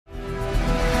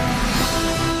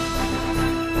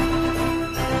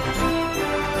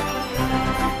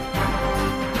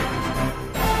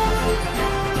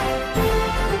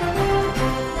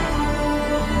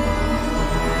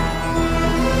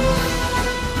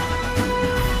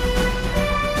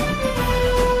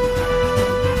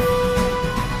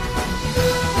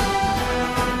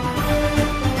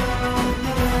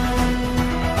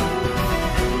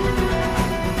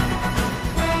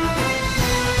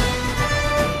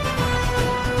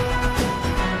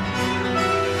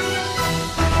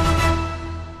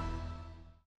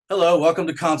Hello, welcome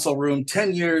to Console Room,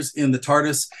 10 years in the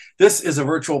TARDIS. This is a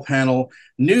virtual panel,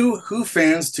 new Who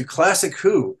fans to classic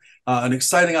Who. An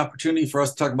exciting opportunity for us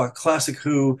to talk about classic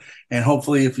Who, and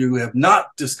hopefully if you have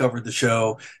not discovered the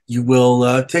show, you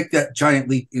will take that giant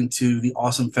leap into the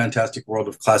awesome, fantastic world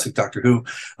of classic Doctor Who.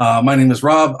 My name is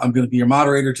Rob. I'm going to be your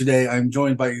moderator today. I'm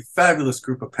joined by a fabulous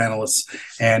group of panelists,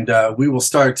 and we will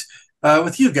start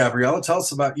with you, Gabriella. Tell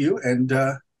us about you and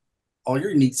all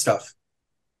your neat stuff.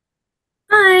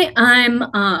 Hi,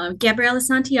 I'm Gabriela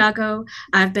Santiago.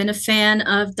 I've been a fan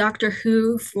of Doctor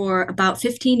Who for about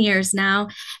 15 years now,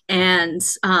 and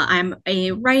I'm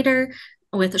a writer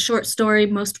with a short story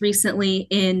most recently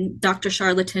in Dr.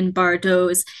 Charlatan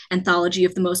Bardot's anthology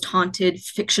of the most haunted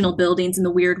fictional buildings in the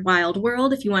weird wild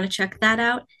world, if you want to check that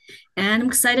out. And I'm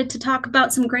excited to talk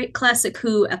about some great classic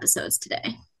Who episodes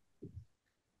today.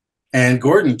 And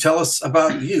Gordon, tell us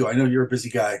about you. I know you're a busy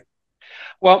guy.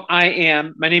 Well, my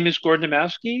name is Gordon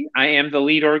Amowski. I am the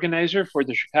lead organizer for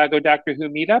the Chicago Doctor Who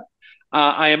meetup.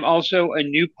 I am also a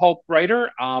new pulp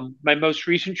writer. My most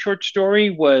recent short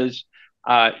story was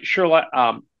Sherlock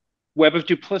Web of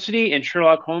Duplicity and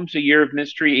Sherlock Holmes, A Year of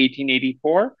Mystery,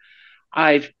 1884.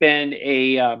 I've been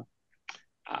a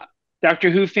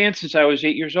Doctor Who fan since I was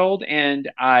 8 years old,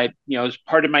 and as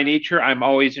part of my nature, I'm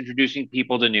always introducing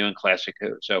people to new and classic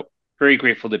Who. So very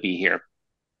grateful to be here.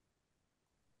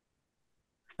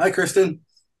 Hi, Kristen.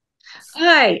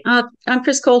 Hi, I'm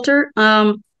Chris Coulter.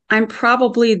 I'm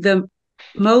probably the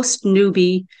most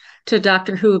newbie to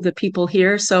Doctor Who of the people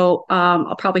here, so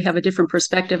I'll probably have a different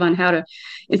perspective on how to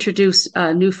introduce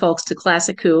new folks to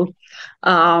classic Who.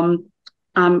 In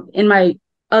my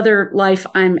other life,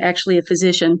 I'm actually a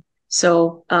physician,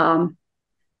 so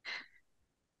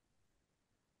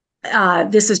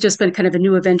this has just been kind of a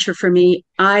new adventure for me.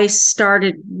 I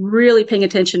started really paying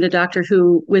attention to Doctor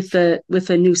Who with the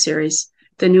new series,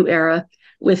 the new era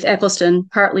with Eccleston,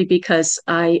 partly because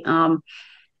I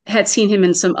had seen him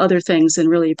in some other things and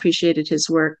really appreciated his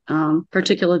work,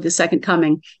 particularly The Second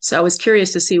Coming. So I was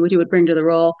curious to see what he would bring to the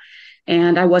role,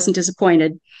 and I wasn't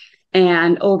disappointed.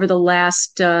 And over the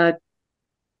last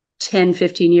 10,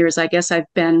 15 years, I guess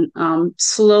I've been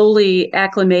slowly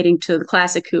acclimating to the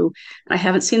classic Who. I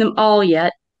haven't seen them all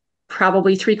yet,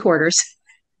 probably three quarters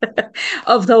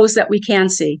of those that we can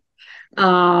see.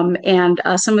 And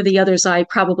some of the others I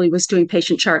probably was doing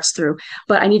patient charts through,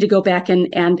 but I need to go back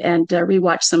and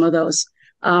rewatch some of those.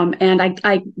 And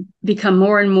I become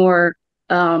more and more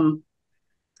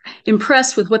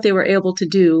impressed with what they were able to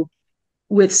do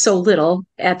with so little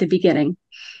at the beginning.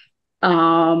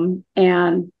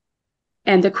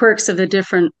 And the quirks of the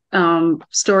different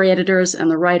story editors and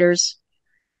the writers,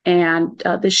 and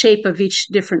the shape of each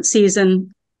different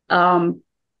season. And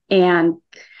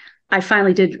I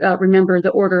finally did remember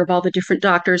the order of all the different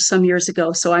doctors some years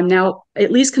ago. So I'm now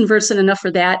at least conversant enough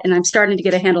for that, and I'm starting to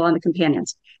get a handle on the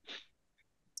companions.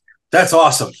 That's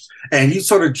awesome. And you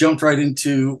sort of jumped right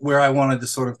into where I wanted to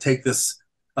sort of take this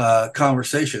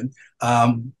conversation.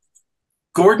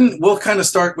 Gordon, we'll kind of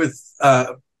start with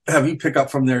have you pick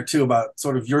up from there too about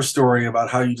sort of your story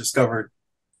about how you discovered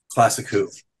classic Who.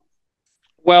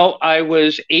 Well, I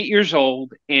was 8 years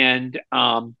old, and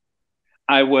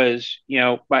I was,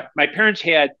 my parents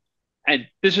had, and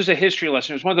this is a history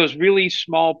lesson. It was one of those really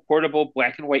small, portable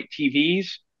black and white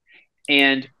TVs,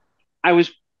 and I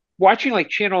was watching like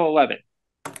Channel 11,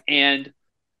 and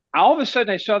all of a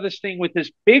sudden I saw this thing with this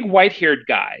big white-haired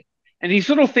guy, and these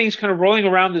little things kind of rolling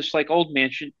around this like old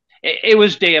mansion. It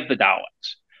was Day of the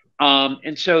Daleks.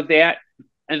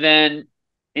 And then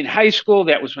in high school,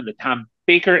 that was when the Tom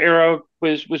Baker era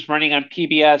was running on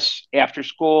PBS after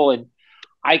school, and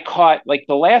I caught like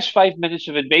the last 5 minutes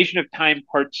of Invasion of Time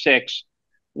Part 6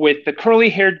 with the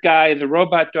curly-haired guy and the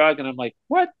robot dog, and I'm like,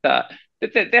 what the?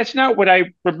 That's not what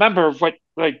I remember of what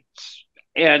like.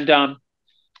 And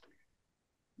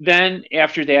then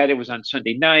after that, it was on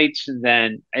Sunday nights, and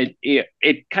then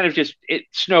it kind of just it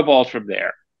snowballed from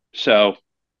there. So.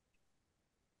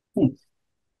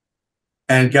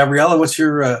 And Gabriella, what's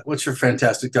your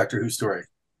fantastic Doctor Who story?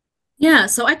 Yeah,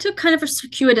 so I took kind of a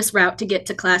circuitous route to get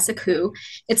to Classic Who.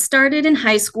 It started in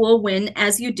high school when,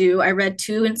 as you do, I read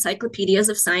two encyclopedias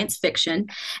of science fiction,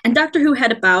 and Doctor Who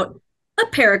had about a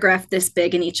paragraph this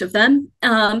big in each of them.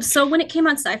 So when it came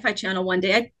on Sci-Fi Channel one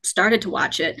day, I started to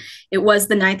watch it. It was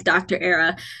the Ninth Doctor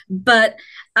era, but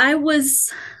I was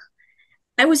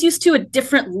I was used to a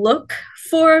different look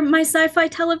for my sci-fi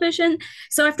television.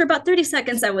 So after about 30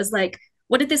 seconds, I was like,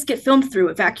 what did this get filmed through?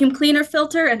 A vacuum cleaner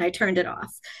filter? And I turned it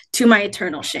off to my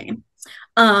eternal shame.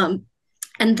 Um,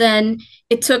 And then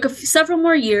it took several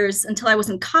more years until I was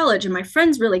in college, and my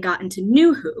friends really got into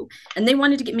New Who, and they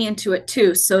wanted to get me into it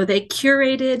too. So they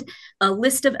curated a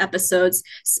list of episodes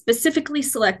specifically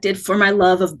selected for my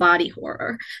love of body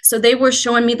horror. So they were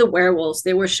showing me the werewolves,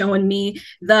 they were showing me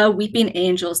the weeping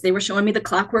angels, they were showing me the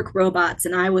clockwork robots,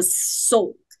 and I was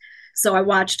sold. So I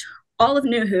watched all of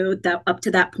New Who that up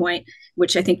to that point,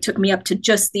 which I think took me up to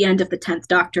just the end of the 10th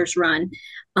Doctor's run.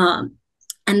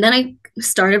 And then I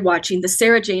started watching the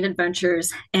Sarah Jane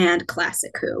Adventures and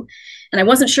Classic Who. And I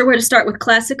wasn't sure where to start with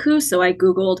Classic Who, so I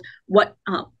Googled what,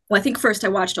 well, I think first I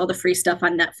watched all the free stuff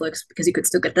on Netflix because you could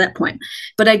still get to that point.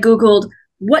 But I Googled,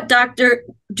 what doctor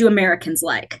do Americans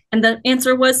like? And the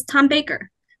answer was Tom Baker.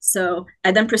 So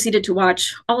I then proceeded to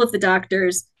watch all of the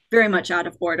doctors very much out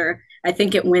of order. I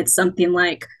think it went something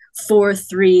like 4,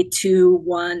 3, 2,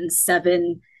 1,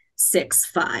 7, 6,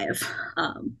 5.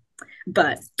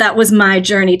 But that was my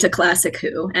journey to Classic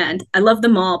Who, and I love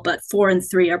them all, but 4 and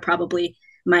 3 are probably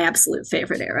my absolute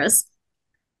favorite eras.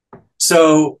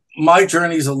 So my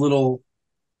journey is a little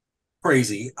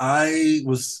crazy. It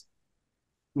was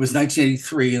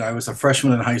 1983, and I was a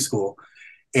freshman in high school,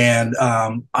 and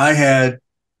I had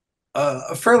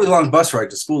a fairly long bus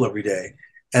ride to school every day,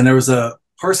 and there was a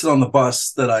person on the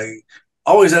bus that I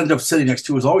always ended up sitting next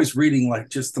to, was always reading like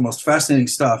just the most fascinating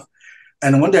stuff.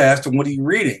 And one day I asked him, "What are you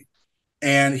reading?"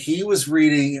 And he was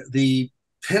reading the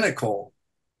pinnacle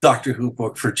Doctor Who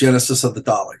book for Genesis of the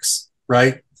Daleks,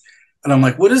 right? And I'm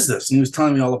like, "What is this?" And he was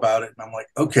telling me all about it. And I'm like,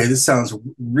 "Okay, this sounds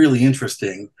really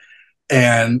interesting."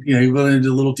 And, he went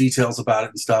into little details about it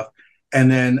and stuff.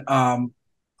 And then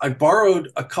I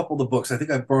borrowed a couple of the books. I think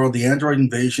I borrowed the Android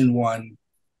Invasion one,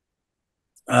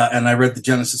 and I read the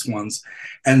Genesis ones.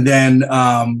 And then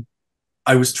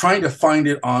I was trying to find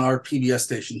it on our PBS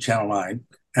station, Channel 9.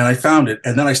 And I found it,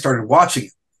 and then I started watching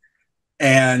it.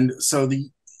 And so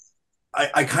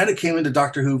I kind of came into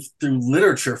Doctor Who through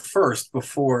literature first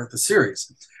before the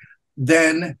series.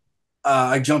 Then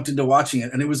I jumped into watching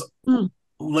it, and it was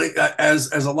like, as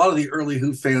a lot of the early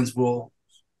Who fans will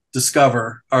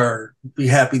discover or be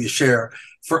happy to share,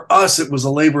 for us it was a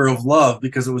labor of love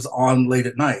because it was on late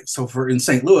at night. So in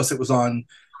St. Louis, it was on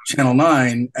Channel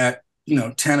 9 at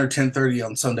 10 or 10:30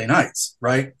 on Sunday nights,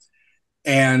 right?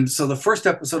 And so the first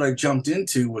episode I jumped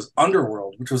into was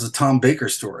Underworld, which was a Tom Baker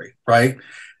story, right?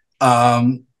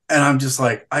 And I'm just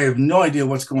like, I have no idea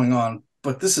what's going on,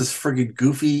 but this is friggin'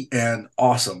 goofy and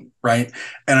awesome, right?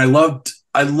 And I loved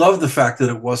the fact that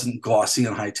it wasn't glossy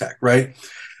and high tech, right?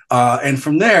 And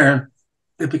from there,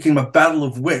 it became a battle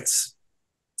of wits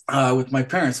with my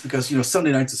parents because,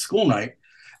 Sunday night's a school night,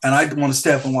 and I'd want to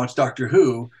stay up and watch Doctor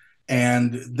Who,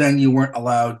 and then you weren't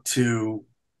allowed to.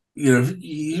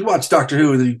 You watch Doctor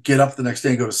Who and then you get up the next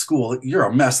day and go to school, you're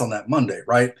a mess on that Monday,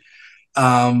 right?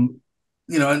 And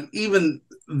even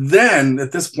then,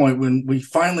 at this point, when we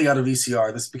finally got a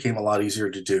VCR, this became a lot easier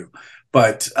to do.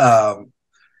 But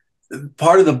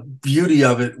part of the beauty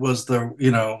of it was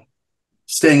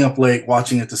staying up late,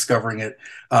 watching it, discovering it.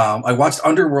 I watched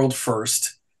Underworld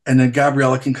first, and then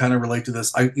Gabriella can kind of relate to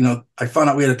this. I found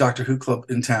out we had a Doctor Who club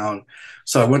in town,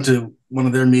 so I went to one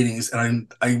of their meetings,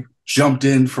 and I jumped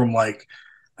in from I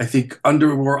think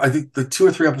Underworld. I think the 2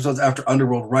 or 3 episodes after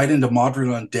Underworld, right into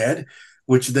Mawdryn Undead,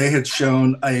 which they had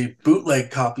shown a bootleg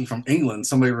copy from England.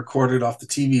 Somebody recorded off the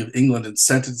TV of England and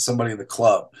sent it to somebody in the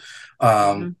club.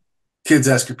 Kids,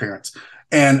 ask your parents.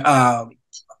 And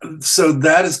so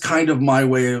that is kind of my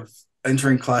way of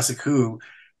entering Classic Who,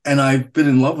 and I've been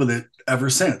in love with it ever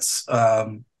since.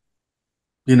 I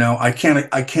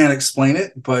can't explain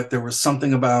it, but there was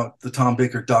something about the Tom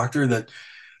Baker Doctor that,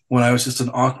 when I was just an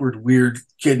awkward, weird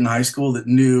kid in high school that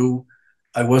knew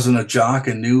I wasn't a jock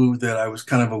and knew that I was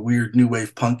kind of a weird new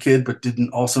wave punk kid, but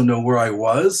didn't also know where I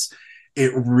was,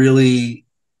 it really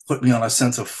put me on a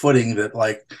sense of footing that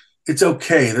it's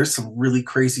okay. There's some really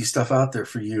crazy stuff out there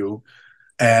for you.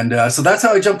 And so that's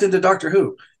how I jumped into Doctor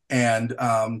Who. And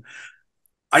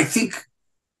I think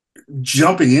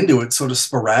jumping into it sort of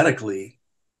sporadically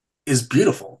is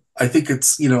beautiful. I think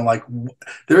it's,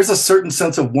 there's a certain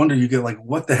sense of wonder you get,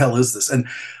 what the hell is this? And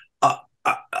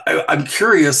I'm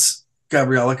curious,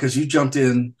 Gabriella, because you jumped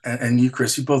in, and you,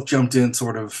 Chris, you both jumped in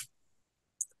sort of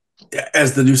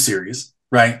as the new series,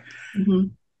 right? Mm-hmm.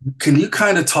 Can you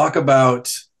kind of talk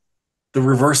about the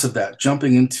reverse of that,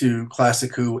 jumping into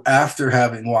Classic Who after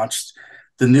having watched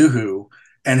the New Who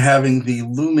and having the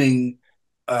looming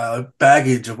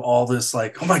baggage of all this, oh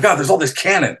my God, there's all this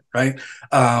canon, right?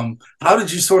 How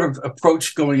did you sort of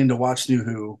approach going into watch New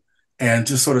Who, and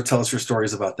just sort of tell us your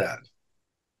stories about that?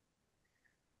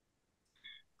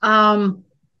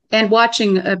 and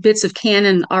watching bits of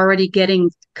canon already getting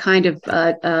kind of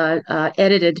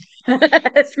edited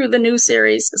through the new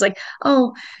series. It's like,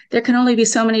 oh, there can only be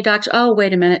so many doctors. Oh,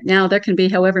 wait a minute. Now there can be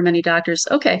however many doctors.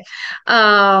 Okay.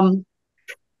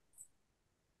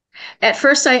 At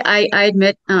first, I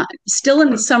admit, still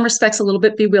in some respects, a little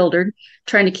bit bewildered,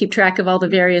 trying to keep track of all the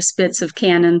various bits of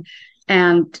canon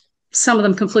and some of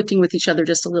them conflicting with each other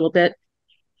just a little bit.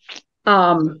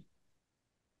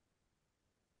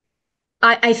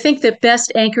 I think the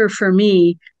best anchor for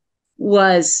me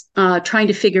was trying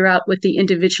to figure out what the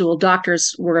individual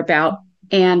doctors were about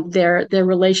and their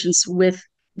relationships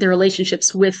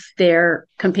with their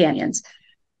companions.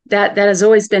 That has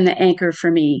always been the anchor for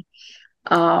me.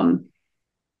 And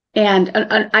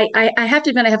I have to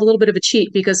admit, I have a little bit of a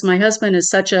cheat because my husband is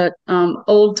such a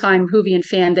old time Whovian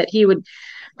fan that he would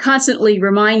constantly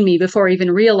remind me before I even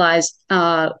realized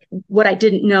what I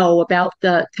didn't know about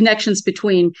the connections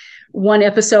between one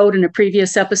episode and a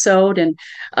previous episode. And,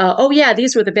 oh yeah,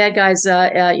 these were the bad guys,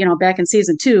 back in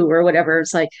season 2 or whatever.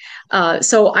 It's like,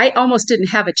 so I almost didn't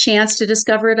have a chance to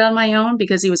discover it on my own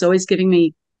because he was always giving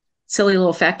me silly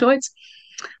little factoids.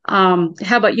 How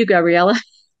about you, Gabriella?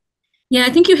 Yeah, I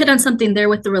think you hit on something there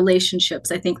with the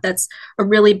relationships. I think that's a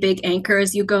really big anchor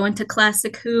as you go into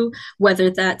Classic Who, whether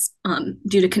that's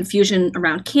due to confusion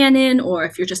around canon or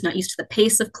if you're just not used to the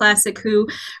pace of Classic Who,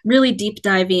 really deep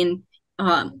diving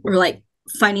or like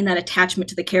finding that attachment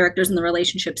to the characters and the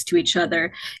relationships to each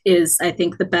other is, I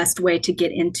think, the best way to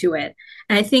get into it.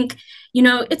 And I think,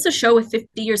 it's a show with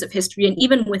 50 years of history, and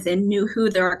even within New Who,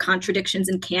 there are contradictions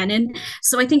in canon.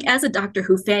 So I think as a Doctor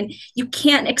Who fan, you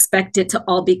can't expect it to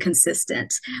all be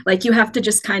consistent. Like, you have to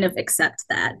just kind of accept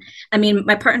that. I mean,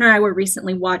 my partner and I were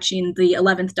recently watching the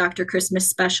 11th Doctor Christmas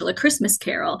special, A Christmas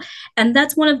Carol, and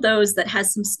that's one of those that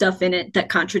has some stuff in it that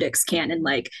contradicts canon,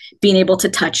 like being able to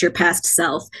touch your past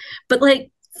self. But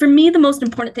like, for me, the most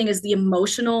important thing is the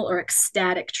emotional or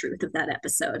ecstatic truth of that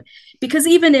episode. Because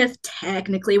even if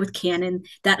technically with canon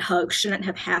that hug shouldn't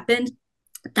have happened,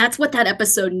 that's what that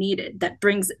episode needed. That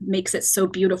makes it so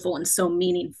beautiful and so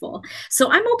meaningful. So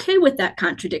I'm okay with that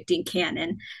contradicting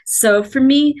canon. So for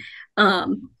me,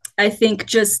 I think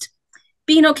just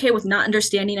being okay with not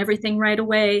understanding everything right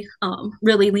away,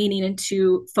 really leaning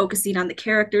into focusing on the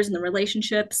characters and the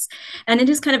relationships. And it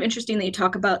is kind of interesting that you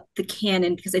talk about the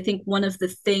canon, because I think one of the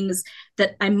things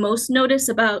that I most notice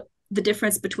about the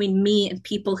difference between me and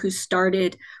people who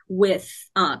started with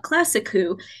Classic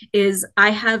Who is I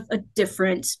have a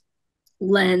different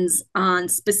lens on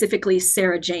specifically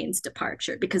Sarah Jane's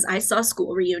departure because I saw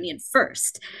School Reunion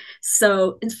first.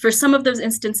 So for some of those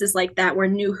instances like that where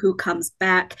New Who comes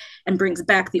back and brings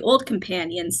back the old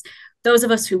companions, those of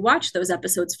us who watch those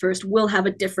episodes first will have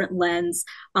a different lens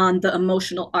on the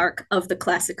emotional arc of the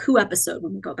Classic Who episode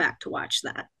when we go back to watch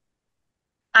that.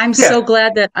 I'm so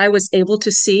glad that I was able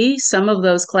to see some of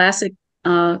those classic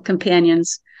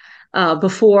companions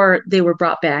before they were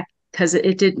brought back, because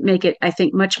it did make it, I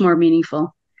think, much more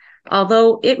meaningful.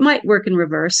 Although it might work in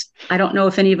reverse. I don't know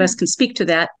if any of us can speak to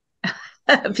that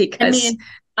because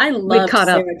I love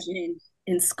Sarah Jane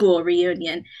in School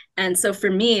Reunion. And so for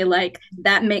me, like,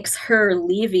 that makes her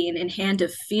leaving in Hand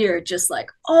of Fear just like,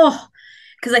 oh,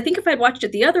 because I think if I'd watched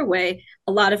it the other way,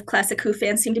 a lot of Classic Who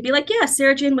fans seem to be like, yeah,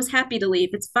 Sarah Jane was happy to leave.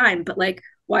 It's fine. But like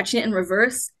watching it in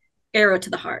reverse, arrow to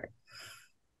the heart.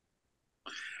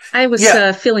 I was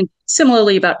feeling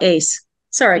similarly about Ace.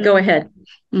 Sorry, go ahead.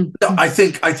 No, I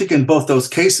think in both those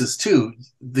cases too,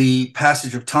 the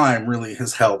passage of time really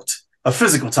has helped. A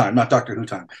physical time, not Doctor Who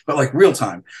time, but like real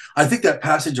time. I think that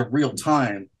passage of real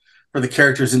time for the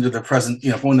characters into their present,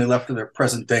 when they left to their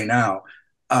present day now,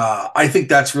 I think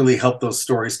that's really helped those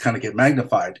stories kind of get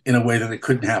magnified in a way that it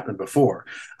couldn't happen before.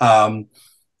 I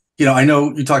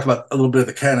know you talked about a little bit of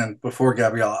the canon before,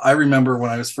 Gabriella. I remember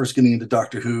when I was first getting into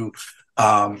Doctor Who,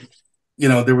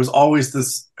 there was always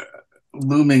this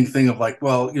looming thing of like,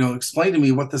 well, explain to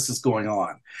me what this is going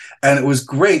on. And it was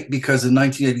great because in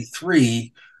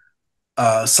 1983,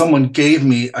 someone gave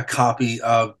me a copy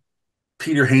of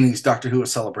Peter Haney's Doctor Who: A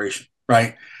Celebration,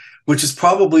 right? Which is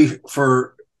probably,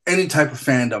 for any type of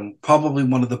fandom, probably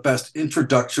one of the best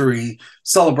introductory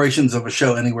celebrations of a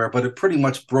show anywhere, but it pretty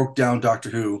much broke down Doctor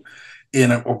Who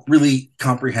in a really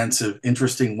comprehensive,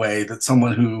 interesting way that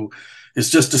someone who is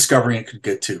just discovering it could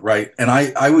get to, right? And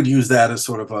I would use that as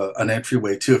sort of an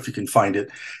entryway too, if you can find it.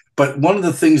 But one of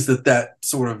the things that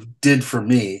sort of did for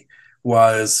me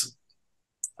was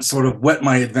sort of whet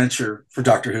my adventure for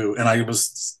Doctor Who. And I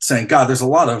was saying, God, there's a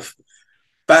lot of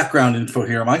background info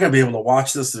here. Am I going to be able to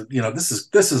watch this?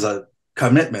 This is a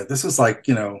commitment. This is like,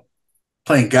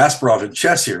 playing Kasparov in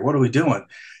chess here. What are we doing?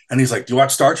 And he's like, "Do you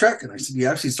watch Star Trek?" And I said,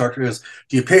 "Yeah, I've seen Star Trek." He goes,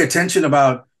 "Do you pay attention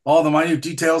about all the minute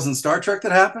details in Star Trek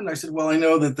that happened?" I said, "Well, I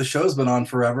know that the show's been on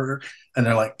forever." And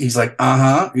they're like, he's like,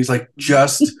 "Uh-huh." He's like,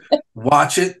 "Just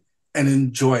watch it and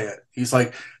enjoy it." He's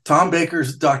like, "Tom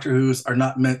Baker's Doctor Who's are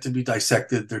not meant to be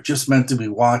dissected. They're just meant to be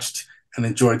watched and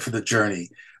enjoyed for the journey."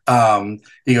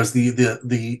 He goes,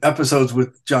 the episodes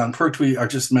with John Pertwee are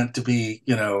just meant to be,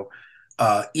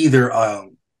 either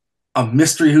a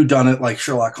mystery whodunit like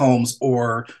Sherlock Holmes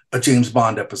or a James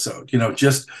Bond episode.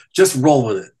 Just roll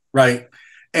with it, right?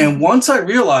 And once I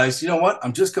realized, you know what,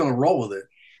 I'm just going to roll with it.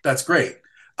 That's great.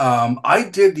 I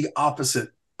did the opposite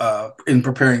in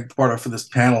preparing part for this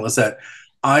panel. Is that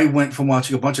I went from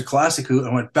watching a bunch of classic Who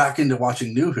and went back into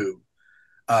watching new Who.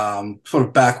 Sort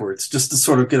of backwards, just to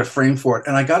sort of get a frame for it.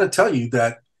 And I got to tell you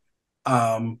that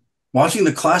watching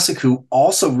the classic Who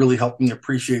also really helped me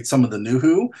appreciate some of the new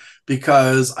Who,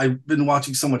 because I've been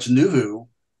watching so much new Who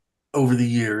over the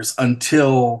years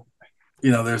until,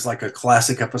 there's like a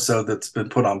classic episode that's been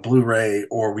put on Blu-ray,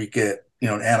 or we get,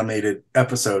 an animated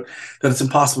episode, that it's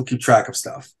impossible to keep track of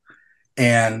stuff.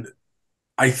 And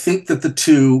I think that the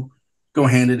two go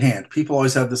hand in hand. People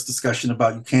always have this discussion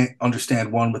about you can't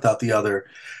understand one without the other,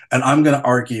 and I'm going to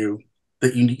argue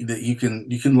that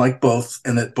you can like both,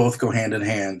 and that both go hand in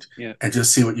hand. Yeah. And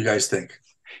just see what you guys think.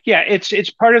 Yeah, it's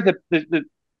part of the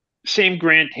same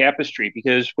grand tapestry,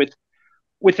 because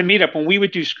with the meetup, when we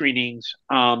would do screenings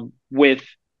with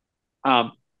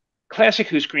classic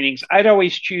Who screenings, I'd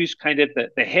always choose kind of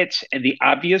the hits and the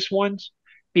obvious ones,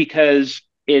 because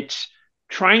it's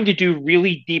trying to do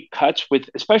really deep cuts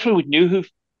especially with new Who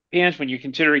fans, when you're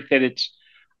considering that it's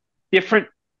different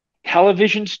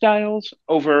television styles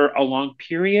over a long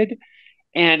period.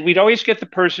 And we'd always get the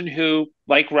person who,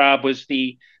 like Rob, was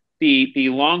the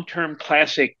long-term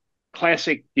classic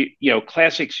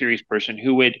series person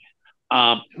who would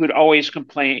always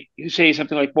complain, who say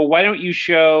something like, "Well, why don't you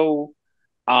show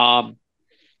the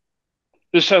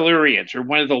Silurians, or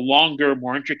one of the longer,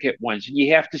 more intricate ones?" And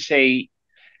you have to say,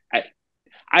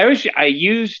 I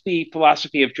use the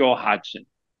philosophy of Joel Hodgson.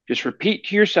 Just repeat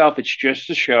to yourself, it's just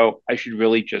a show. I should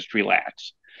really just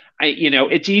relax.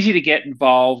 It's easy to get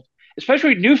involved,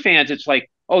 especially with new fans. It's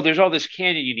like, oh, there's all this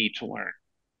canon you need to learn.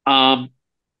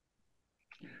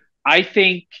 I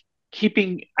think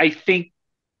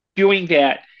doing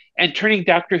that and turning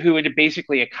Doctor Who into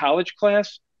basically a college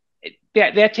class,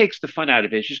 that takes the fun out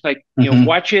of it. It's just like,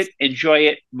 watch it, enjoy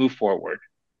it, move forward.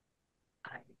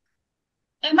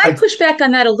 I might push back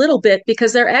on that a little bit,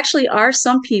 because there actually are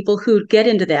some people who get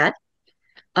into that,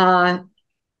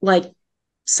 like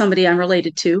somebody I'm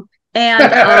related to, and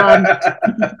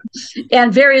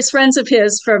and various friends of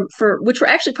his which were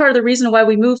actually part of the reason why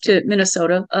we moved to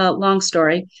Minnesota. Long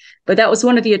story, but that was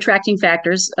one of the attracting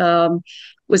factors.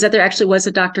 Was that there actually was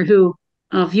a Doctor Who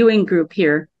viewing group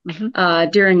here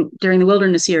during the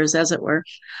wilderness years, as it were.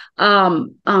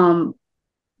 Some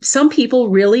people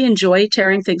really enjoy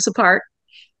tearing things apart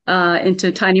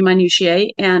into tiny minutiae,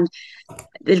 and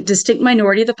the distinct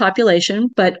minority of the population,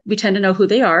 but we tend to know who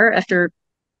they are after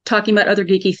talking about other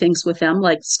geeky things with them,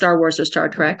 like Star Wars or Star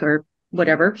Trek or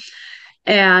whatever.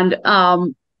 And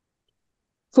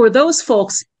for those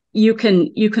folks, you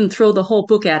can throw the whole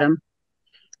book at them,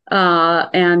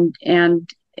 and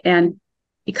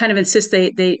you kind of insist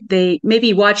they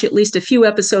maybe watch at least a few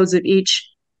episodes of each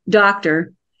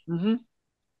Doctor.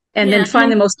 And then find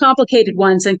the most complicated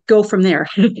ones and go from there.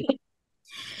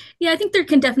 Yeah, I think there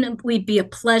can definitely be a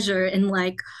pleasure in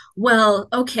like, well,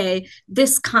 okay,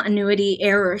 this continuity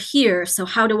error here, so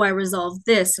how do I resolve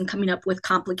this? And coming up with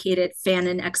complicated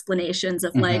fanon explanations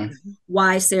of like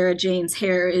why Sarah Jane's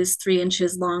hair is 3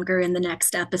 inches longer in the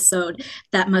next episode.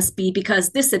 That must be because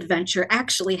this adventure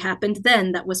actually happened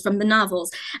then. That was from the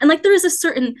novels. And like there is a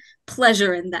certain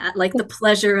pleasure in that, like the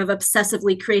pleasure of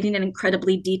obsessively creating an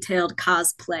incredibly detailed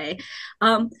cosplay.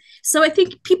 So I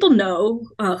think people know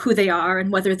who they are and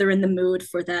whether they're in the mood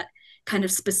for that kind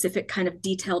of specific kind of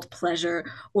detailed pleasure,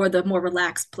 or the more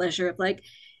relaxed pleasure of like,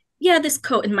 yeah, this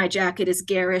coat in my jacket is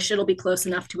garish. It'll be close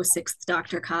enough to a Sixth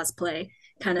Doctor cosplay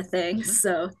kind of thing.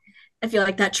 So I feel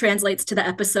like that translates to the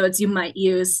episodes you might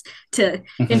use to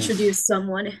introduce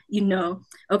someone,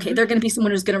 okay, they're going to be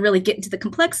someone who's going to really get into the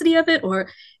complexity of it, or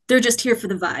they're just here for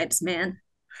the vibes, man.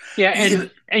 Yeah.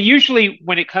 And usually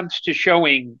when it comes to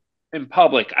showing in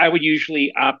public, I would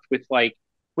usually opt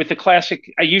with the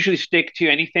classic. I usually stick to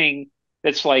anything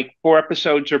that's like 4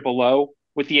 episodes or below,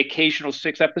 with the occasional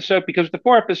 6 episode, because the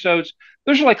 4 episodes,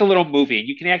 those are like a little movie and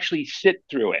you can actually sit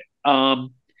through it.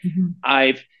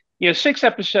 I've 6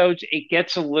 episodes, it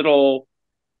gets a little,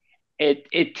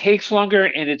 it takes longer,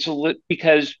 and it's a little,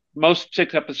 because most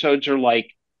 6 episodes are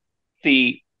like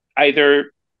the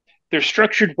either they're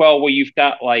structured well where you've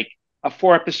got like a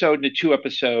 4 episode and a 2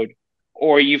 episode,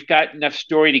 or you've got enough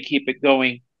story to keep it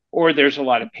going, or there's a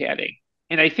lot of padding.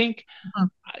 And I think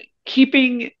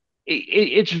keeping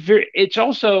it's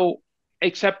also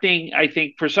accepting, I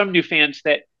think, for some new fans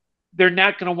that they're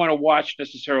not going to want to watch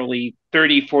necessarily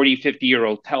 30, 40,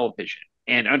 50-year-old television,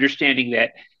 and understanding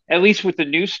that at least with the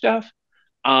new stuff,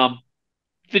 um,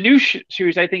 the new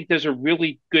series, I think, does a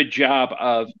really good job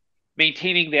of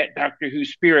maintaining that Doctor Who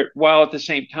spirit while at the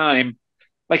same time,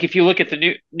 like if you look at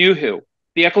the new Who,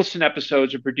 the Eccleston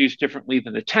episodes are produced differently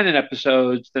than the Tennant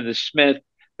episodes, than the Smith,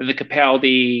 than the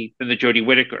Capaldi, than the Jodie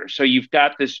Whittaker. So you've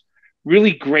got this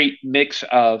really great mix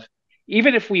of,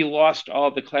 even if we lost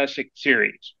all the classic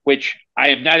series, which I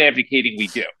am not advocating we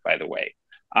do, by the way,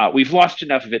 we've lost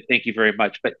enough of it. Thank you very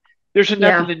much. But there's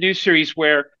enough in the new series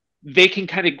where they can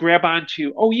kind of grab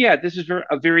onto, oh yeah, this is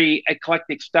a very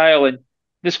eclectic style, and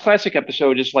this classic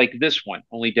episode is like this one,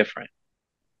 only different.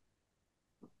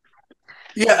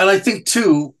 Yeah, and I think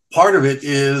too, part of it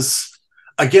is,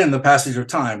 again, the passage of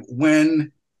time.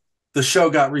 When the show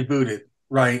got rebooted,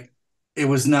 right? It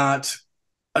was not,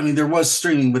 I mean, there was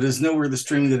streaming, but it's nowhere the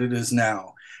streaming that it is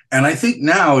now. And I think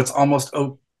now it's almost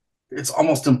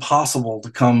impossible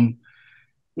to come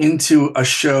into a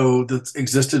show that's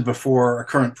existed before a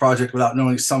current project without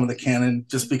knowing some of the canon,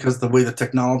 just because of the way the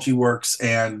technology works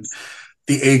and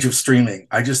the age of streaming.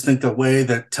 I just think the way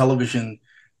that television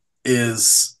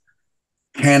is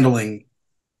handling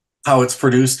how it's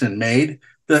produced and made,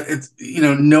 that it's,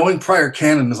 knowing prior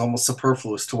canon is almost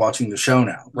superfluous to watching the show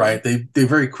now, right? They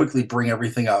very quickly bring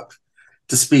everything up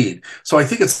to speed. So I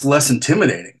think it's less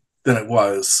intimidating than it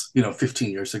was,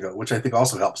 15 years ago, which I think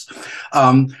also helps.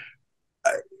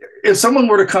 If someone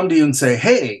were to come to you and say,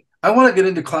 hey, I want to get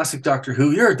into classic Doctor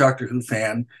Who, you're a Doctor Who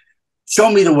fan,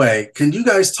 show me the way. Can you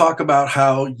guys talk about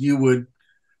how you would,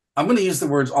 I'm going to use the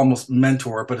words almost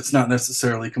mentor, but it's not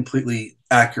necessarily completely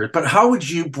accurate, but how would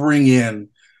you bring in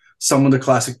someone to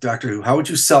classic Doctor Who? How would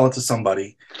you sell it to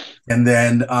somebody? And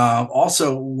then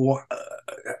also,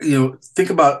 think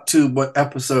about too what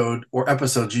episode or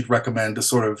episodes you'd recommend to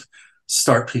sort of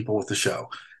start people with the show.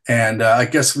 And I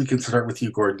guess we can start with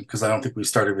you, Gordon, because I don't think we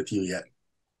started with you yet.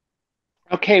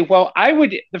 Okay, well,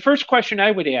 the first question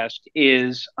I would ask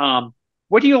is,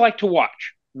 what do you like to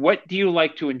watch? What do you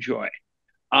like to enjoy?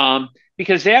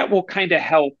 Because that will kind of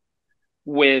help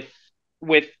with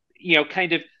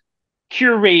kind of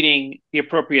curating the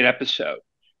appropriate episode.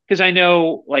 Because I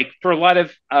know, like, for a lot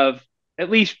of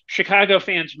at least Chicago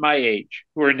fans my age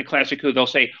who are into classic Who, they'll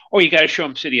say, oh, you got to show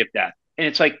them City of Death. And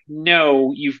it's like,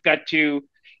 no, you've got to,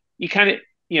 you kind of,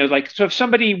 so if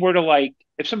somebody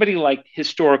liked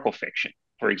historical fiction,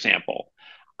 for example,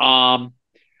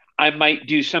 I might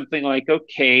do something like,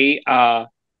 okay,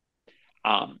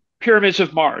 Pyramids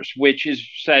of Mars, which is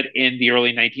set in the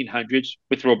early 1900s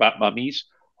with robot mummies,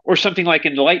 or something like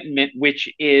Enlightenment,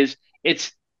 which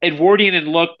it's Edwardian in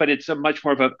look, but it's a much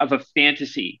more of a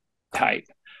fantasy type.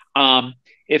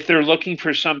 If they're looking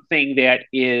for something that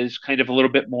is kind of a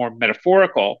little bit more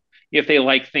metaphorical, if they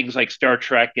like things like Star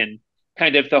Trek and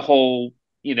kind of the whole,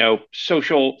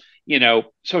 social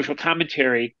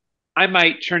commentary, I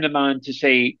might turn them on to,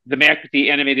 say, the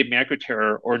animated Macro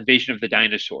Terror or Invasion of the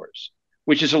Dinosaurs,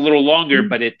 which is a little longer,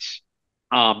 but it's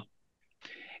and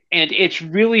it's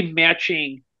really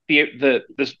matching the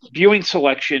viewing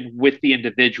selection with the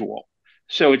individual.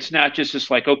 So it's not just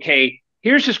this like, okay,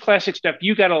 here's this classic stuff,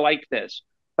 you got to like this,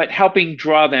 but helping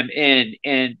draw them in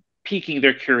and piquing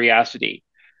their curiosity.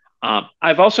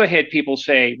 I've also had people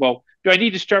say, well, do I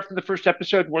need to start from the first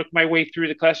episode and work my way through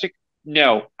the classic?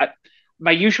 No.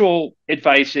 My usual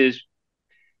advice is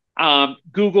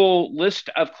Google list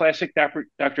of classic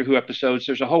Doctor Who episodes.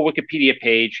 There's a whole Wikipedia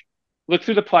page. Look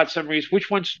through the plot summaries, which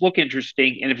ones look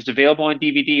interesting, and if it's available on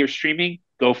DVD or streaming,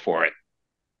 go for it.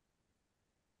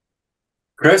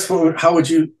 Chris, how would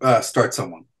you start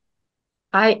someone?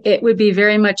 It would be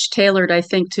very much tailored, I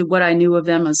think, to what I knew of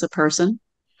them as a person.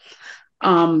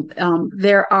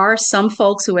 There are some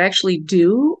folks who actually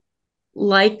do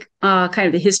like kind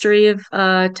of the history of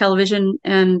television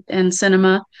and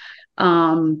cinema,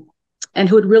 and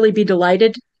who would really be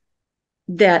delighted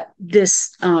that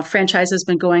this franchise has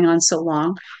been going on so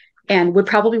long, and would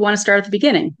probably want to start at the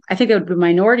beginning. I think that would be a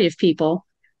minority of people,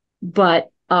 but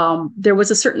there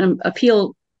was a certain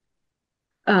appeal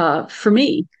for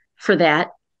me for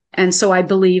that. And so I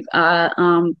believe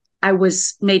I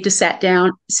was made to sit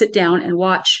down and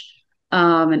watch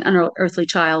An Unearthly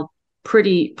Child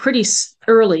pretty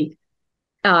early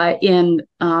in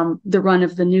the run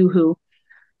of the new Who,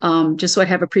 just so I'd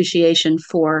have appreciation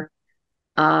for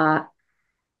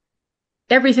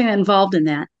everything involved in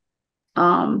that.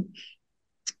 Um,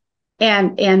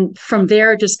 and from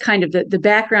there, just kind of the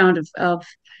background of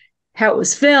how it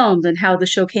was filmed and how the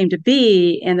show came to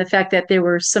be, and the fact that there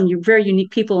were some very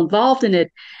unique people involved in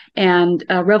it, and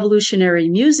revolutionary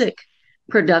music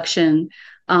production,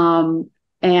 and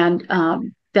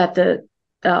that the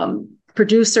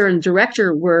producer and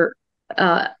director were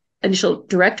initial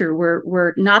director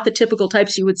were not the typical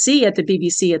types you would see at the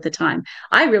BBC at the time.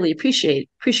 I really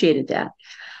appreciated that.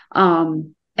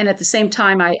 And at the same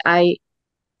time, I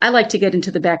like to get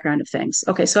into the background of things.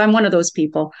 Okay, so I'm one of those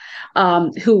people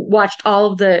who watched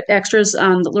all of the extras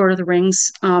on the Lord of the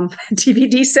Rings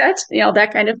DVD set,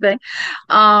 that kind of thing.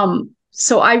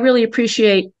 So I really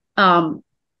appreciate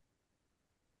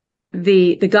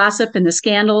the gossip and the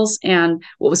scandals and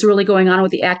what was really going on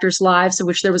with the actors' lives, of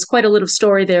which there was quite a little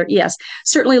story there. Yes,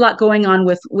 certainly a lot going on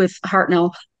with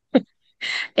Hartnell,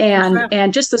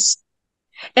 and just the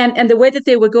and the way that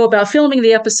they would go about filming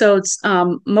the episodes,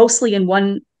 mostly in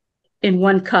one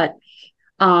cut.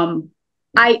 I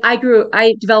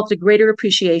developed a greater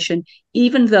appreciation,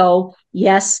 even though,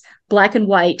 yes, black and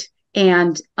white,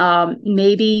 and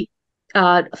maybe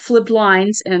flipped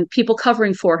lines and people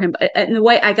covering for him. In a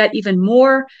way, I got even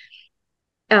more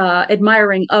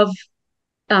admiring of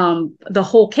the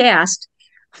whole cast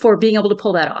for being able to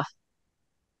pull that off,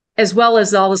 as well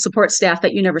as all the support staff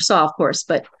that you never saw, of course,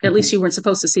 but at least you weren't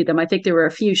supposed to see them. I think there were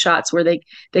a few shots where they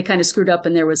kind of screwed up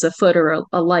and there was a foot or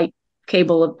a light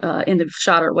cable in the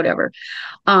shot or whatever.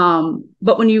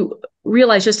 But when you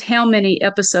realize just how many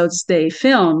episodes they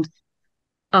filmed,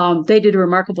 they did a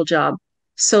remarkable job.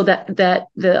 So that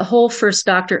the whole first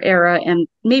Doctor era, and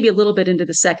maybe a little bit into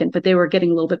the second, but they were getting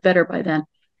a little bit better by then.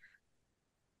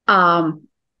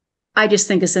 I just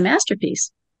think it's a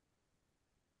masterpiece.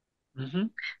 Mm-hmm.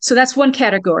 So that's one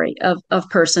category of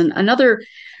person. Another,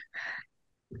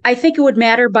 I think it would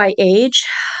matter by age.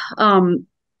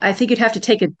 I think you'd have to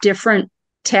take a different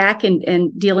tack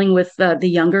in dealing with the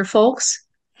younger folks,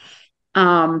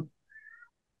 and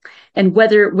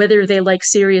whether they like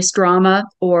serious drama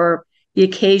or the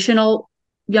occasional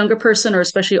younger person, or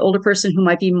especially older person who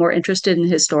might be more interested in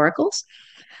historicals,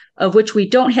 of which we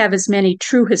don't have as many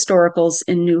true historicals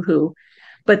in New Who,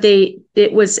 but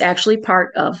it was actually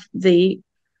part of the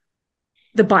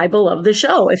Bible of the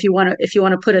show, if you want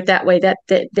to put it that way, that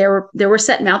there were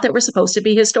set amount that were supposed to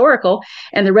be historical,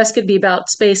 and the rest could be about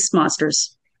space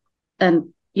monsters and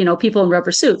people in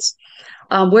rubber suits.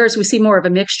 Whereas we see more of a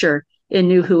mixture in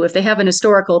New Who. If they have an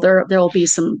historical, there'll be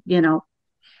some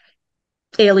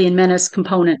alien menace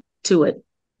component to it,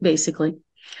 basically.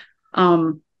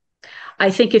 I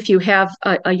think if you have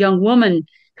a young woman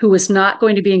who is not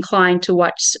going to be inclined to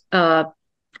watch a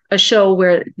show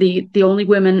where the only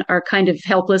women are kind of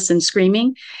helpless and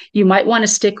screaming, you might want to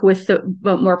stick with the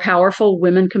more powerful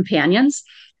women companions.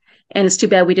 And it's too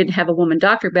bad we didn't have a woman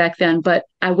doctor back then, but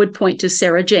I would point to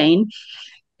Sarah Jane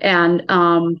and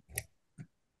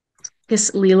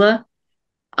Leela,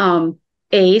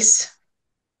 Ace,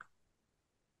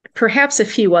 perhaps a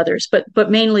few others,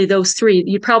 but mainly those three.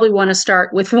 You'd probably want to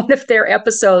start with one of their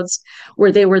episodes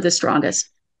where they were the strongest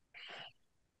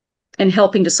and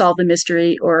helping to solve the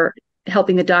mystery or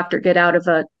helping the doctor get out of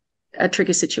a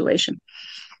tricky situation.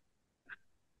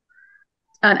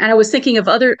 And I was thinking of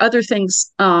other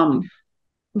things,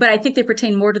 but I think they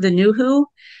pertain more to the New Who.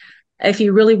 If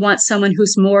you really want someone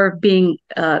who's more being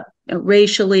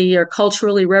racially or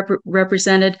culturally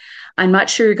represented, I'm not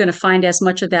sure you're going to find as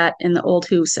much of that in the old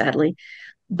Who, sadly.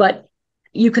 But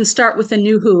you can start with the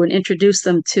New Who and introduce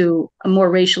them to a more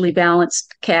racially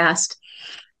balanced cast.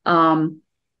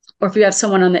 Or if you have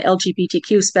someone on the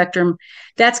LGBTQ spectrum,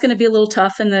 that's going to be a little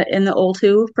tough in the old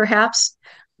Who, perhaps,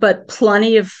 but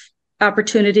plenty of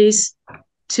opportunities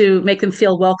to make them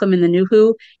feel welcome in the New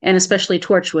Who, and especially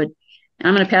Torchwood.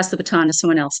 I'm going to pass the baton to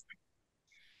someone else.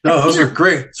 No, those are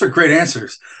great. Those are great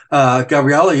answers.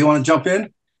 Gabriella, you want to jump in?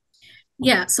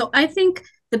 Yeah, so I think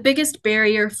the biggest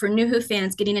barrier for New Who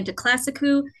fans getting into Classic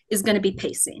Who is going to be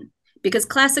pacing, because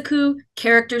Classic Who,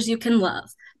 characters you can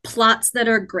love, plots that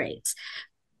are great.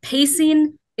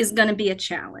 Pacing is going to be a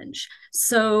challenge.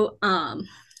 So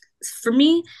for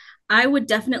me, I would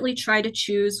definitely try to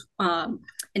choose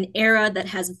an era that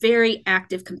has very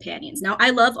active companions. Now, I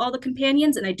love all the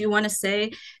companions, and I do want to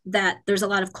say that there's a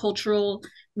lot of cultural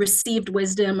received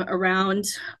wisdom around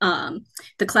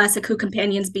the Classic Who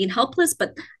companions being helpless,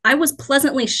 but I was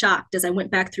pleasantly shocked as I went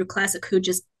back through Classic Who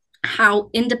just how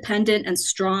independent and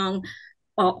strong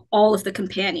all of the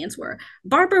companions were.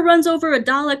 Barbara runs over a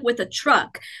Dalek with a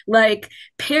truck. Like,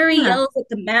 Perry yells at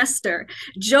the master.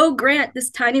 Joe Grant,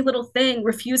 this tiny little thing,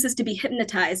 refuses to be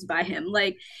hypnotized by him.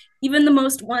 Like, even the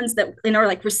most ones that in our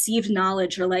like received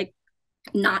knowledge are like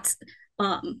not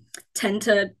tend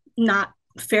to not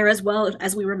fare as well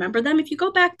as we remember them. If you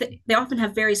go back, they often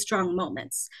have very strong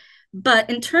moments. But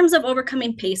in terms of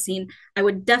overcoming pacing, I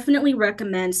would definitely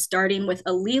recommend starting with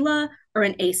a Leela or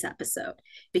an Ace episode,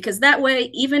 because that way,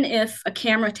 even if a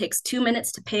camera takes 2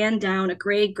 minutes to pan down a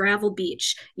gray gravel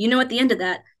beach, you know at the end of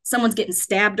that, someone's getting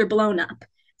stabbed or blown up.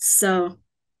 So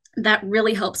that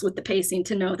really helps with the pacing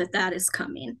to know that that is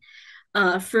coming.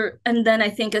 And then I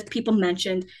think, as people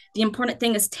mentioned, the important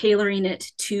thing is tailoring it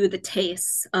to the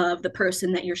tastes of the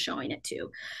person that you're showing it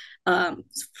to.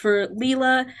 For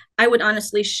Leela, I would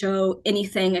honestly show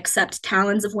anything except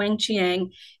Talons of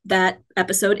Weng-Chiang. That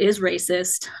episode is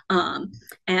racist,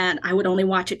 and I would only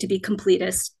watch it to be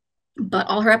completist. But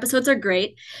all her episodes are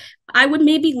great. I would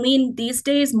maybe lean these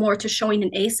days more to showing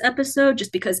an Ace episode,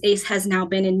 just because Ace has now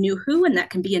been in New Who, and that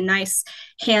can be a nice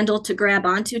handle to grab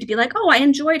onto, to be like, oh, I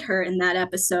enjoyed her in that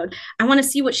episode. I want to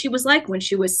see what she was like when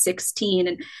she was 16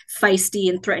 and feisty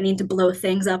and threatening to blow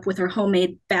things up with her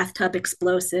homemade bathtub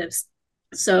explosives.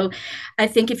 So I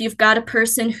think if you've got a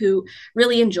person who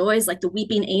really enjoys like the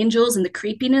Weeping Angels and the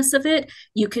creepiness of it,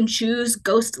 you can choose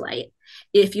Ghostlight.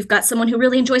 If you've got someone who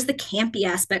really enjoys the campy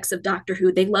aspects of Doctor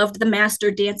Who, they loved the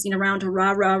Master dancing around to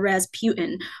Rah Rah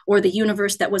Rasputin, or the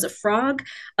universe that was a frog,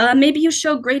 maybe you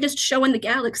show Greatest Show in the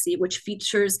Galaxy, which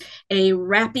features a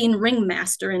rapping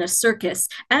ringmaster in a circus,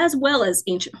 as well as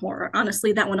ancient horror.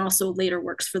 Honestly, that one also later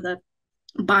works for the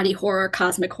body horror,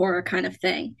 cosmic horror kind of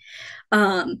thing.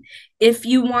 If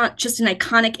you want just an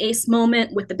iconic Ace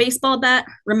moment with the baseball bat,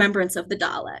 Remembrance of the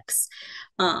Daleks.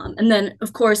 And then,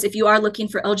 of course, if you are looking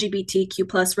for LGBTQ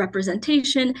plus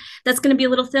representation, that's going to be a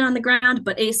little thin on the ground,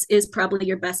 but Ace is probably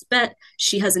your best bet.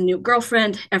 She has a new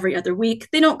girlfriend every other week.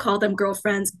 They don't call them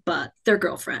girlfriends, but they're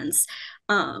girlfriends.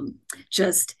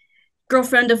 Just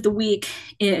girlfriend of the week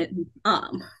in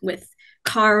with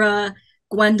Kara,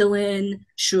 Gwendolyn,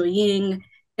 Shu Ying.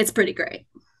 It's pretty great.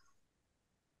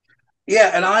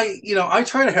 Yeah, and I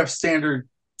try to have standard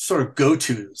sort of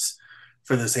go-tos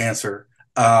for this answer.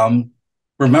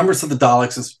 Remembrance of the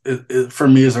Daleks is for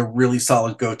me is a really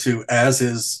solid go-to, as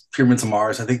is Pyramids of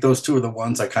Mars. I think those two are the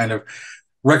ones I kind of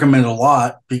recommend a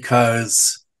lot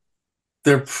because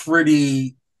they're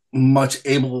pretty much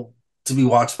able to be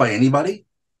watched by anybody,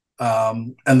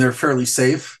 and they're fairly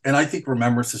safe. And I think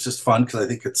Remembrance is just fun because I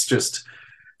think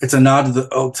it's a nod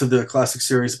to the classic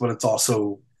series, but it's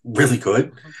also really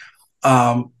good.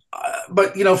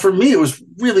 But for me, it was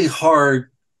really hard.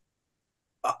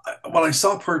 When I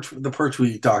saw the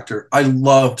Pertwee Doctor, I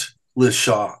loved Liz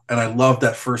Shaw, and I loved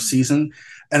that first season.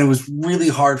 And it was really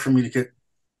hard for me to get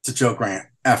to Jo Grant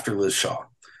after Liz Shaw.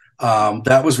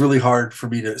 That was really hard for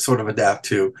me to sort of adapt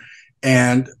to.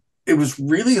 And it was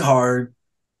really hard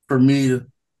for me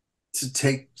to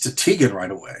take to Tegan right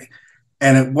away.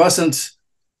 And it wasn't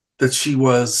that she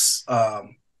was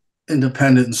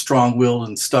independent and strong-willed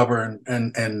and stubborn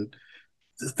and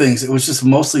things. It was just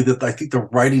mostly that I think the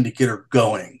writing to get her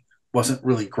going wasn't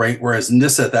really great. Whereas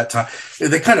Nyssa at that time,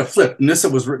 they kind of flipped. Nyssa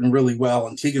was written really well,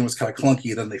 and Tegan was kind of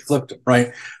clunky, and then they flipped it,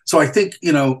 right? So I think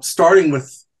starting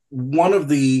with one of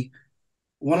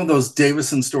those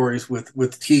Davison stories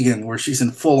with Tegan, where she's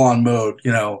in full-on mode,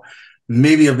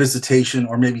 maybe a visitation,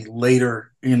 or maybe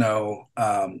later,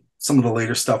 some of the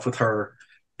later stuff with her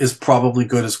is probably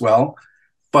good as well.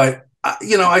 But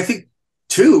I think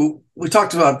too, we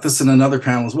talked about this in another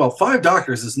panel as well. 5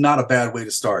 Doctors is not a bad way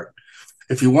to start.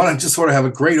 If you want to just sort of have a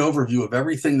great overview of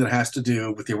everything that has to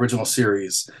do with the original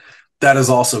series, that is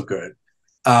also good.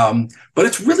 But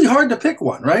it's really hard to pick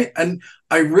one, right? And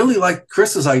I really like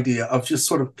Chris's idea of just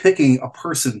sort of picking a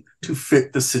person to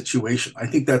fit the situation. I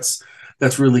think that's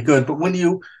really good. But when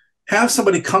you have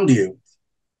somebody come to you,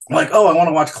 like, oh, I want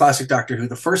to watch classic Doctor Who,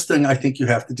 the first thing I think you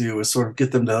have to do is sort of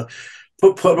get them to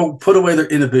put away their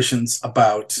inhibitions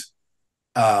about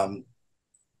the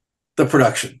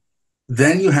production.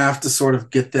 Then you have to sort of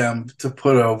get them to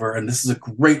put over, and this is a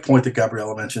great point that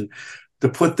Gabriella mentioned, to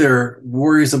put their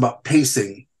worries about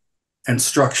pacing and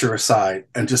structure aside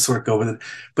and just sort of go with it.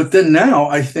 But then now,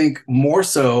 I think more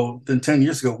so than 10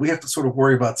 years ago, we have to sort of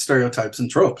worry about stereotypes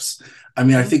and tropes. I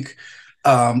mean, I think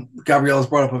Gabriella's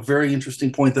brought up a very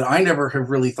interesting point that I never have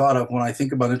really thought of when I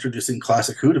think about introducing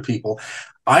Classic Who to people.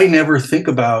 I never think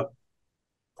about,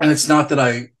 and it's not that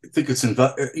I think it's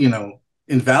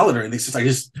invalid or anything. It's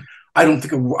just I don't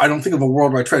think of a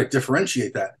world where I try to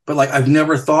differentiate that. But like I've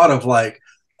never thought of like,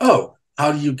 oh,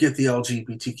 how do you get the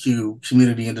LGBTQ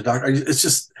community into Doctor? It's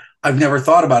just I've never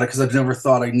thought about it because I've never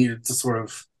thought I needed to sort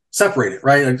of separate it,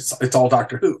 right? It's all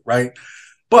Doctor Who, right?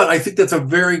 But I think that's a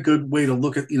very good way to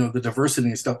look at the diversity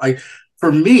and stuff.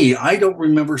 For me, I don't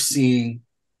remember seeing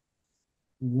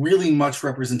really much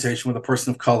representation with a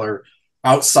person of color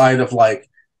outside of like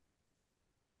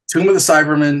Tomb of the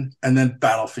Cybermen and then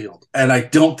Battlefield. And I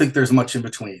don't think there's much in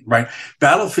between, right?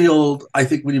 Battlefield, I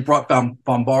think when you brought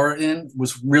Bambara in,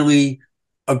 was really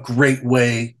a great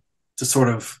way to sort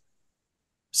of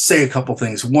say a couple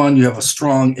things. One, you have a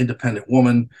strong, independent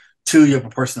woman. Two, you have a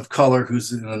person of color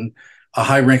who's in a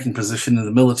high-ranking position in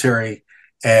the military.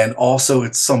 And also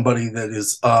it's somebody that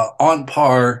is on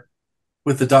par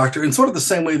with the Doctor in sort of the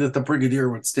same way that the Brigadier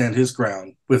would stand his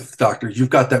ground with the Doctor. You've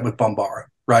got that with Bambara,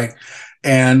 right?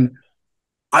 And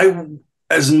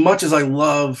as much as I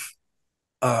love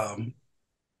the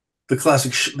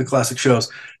classic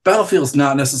shows, Battlefield's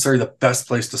not necessarily the best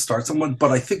place to start someone,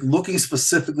 but I think looking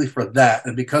specifically for that,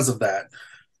 and because of that,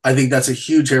 I think that's a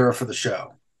huge era for the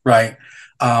show, right?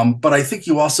 But I think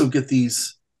you also get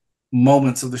these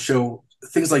moments of the show,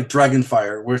 things like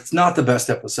Dragonfire, where it's not the best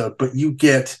episode, but you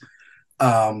get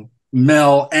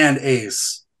Mel and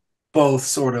Ace both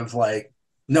sort of like,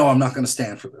 no, I'm not going to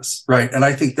stand for this, right? And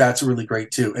I think that's really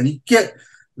great too. And you get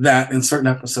that in certain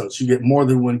episodes. You get more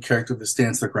than one character that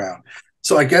stands their ground.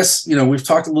 So I guess, we've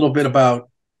talked a little bit about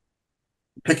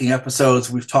picking episodes.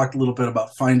 We've talked a little bit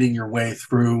about finding your way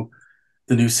through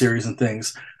the new series and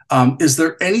things. Is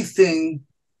there anything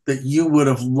that you would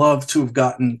have loved to have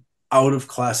gotten out of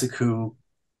Classic Who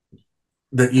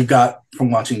that you got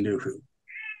from watching New Who?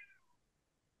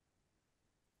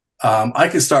 I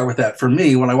could start with that. For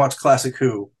me, when I watch Classic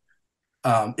Who,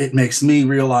 it makes me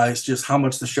realize just how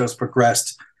much the show's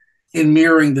progressed in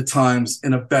mirroring the times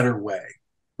in a better way,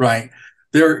 right?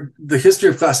 The history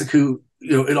of Classic Who,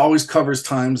 it always covers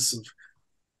times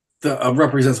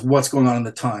represents what's going on in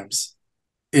the times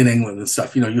in England and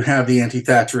stuff. You have the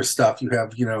anti-Thatcherist stuff, you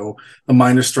have, the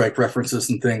miners' strike references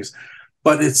and things,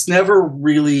 but it's never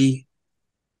really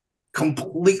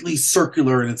completely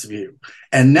circular in its view.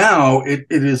 And now it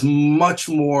is much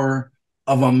more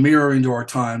of a mirror into our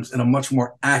times and a much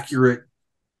more accurate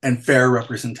and fair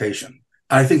representation.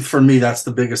 I think for me, that's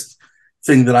the biggest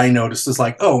thing that I noticed is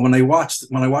like, oh, when I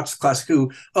watched Classic Who,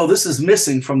 oh, this is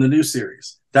missing from the new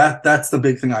series. That's the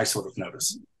big thing I sort of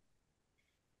noticed.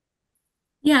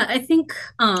 Yeah, I think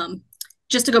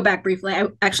just to go back briefly, I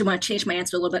actually want to change my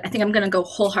answer a little bit. I think I'm going to go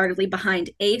wholeheartedly behind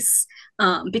Ace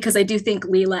because I do think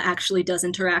Leela actually does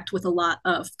interact with a lot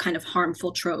of kind of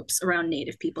harmful tropes around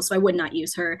Native people. So I would not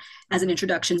use her as an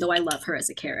introduction, though I love her as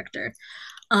a character.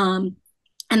 And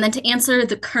then to answer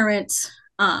the current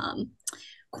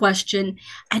question,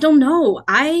 I don't know.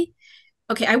 I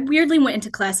weirdly went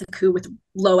into Classic Who with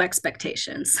low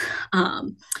expectations.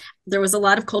 There was a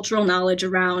lot of cultural knowledge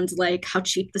around like how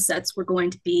cheap the sets were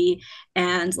going to be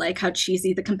and like how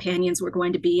cheesy the companions were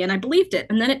going to be. And I believed it.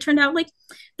 And then it turned out like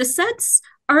the sets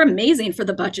are amazing for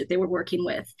the budget they were working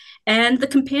with. And the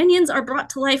companions are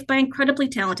brought to life by incredibly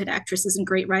talented actresses and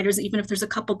great writers. Even if there's a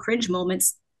couple cringe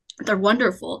moments, they're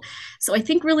wonderful. So I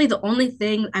think really the only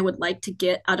thing I would like to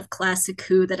get out of Classic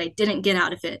Who that I didn't get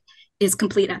out of it is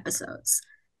complete episodes.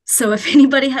 So if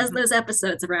anybody has those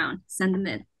episodes around, send them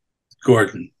in.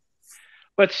 Gordon.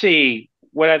 Let's see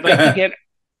what I'd like to get.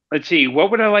 Let's see, what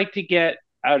would I like to get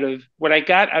out of what I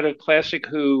got out of Classic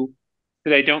Who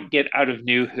that I don't get out of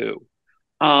New Who?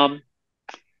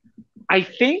 I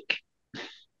think,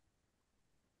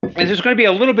 and there's going to be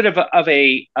a little bit of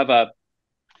a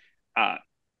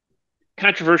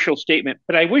controversial statement,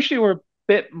 but I wish they were a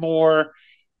bit more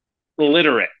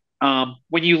literate.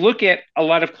 When you look at a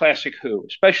lot of Classic Who,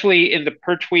 especially in the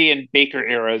Pertwee and Baker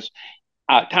eras,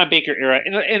 Tom Baker era,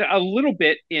 and a little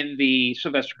bit in the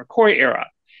Sylvester McCoy era,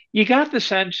 you got the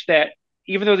sense that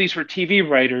even though these were TV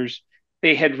writers,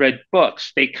 they had read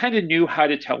books. They kind of knew how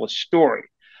to tell a story.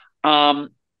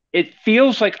 It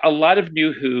feels like a lot of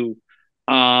New Who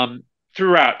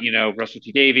throughout, Russell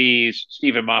T Davies,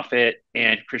 Stephen Moffat,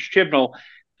 and Chris Chibnall,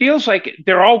 feels like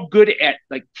they're all good at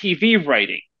like TV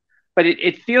writing, but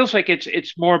it feels like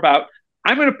it's more about,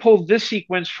 I'm going to pull this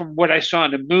sequence from what I saw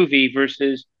in a movie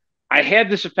versus I had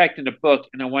this effect in a book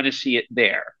and I want to see it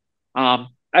there.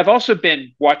 I've also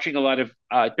been watching a lot of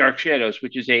Dark Shadows,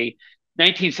 which is a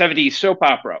 1970s soap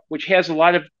opera, which has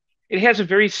it has a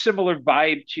very similar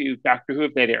vibe to Doctor Who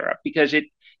of that era because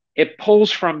it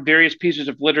pulls from various pieces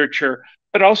of literature,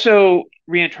 but also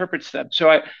reinterprets them.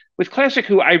 So with Classic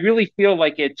Who, I really feel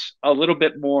like it's a little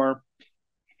bit more.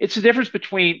 It's the difference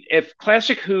between if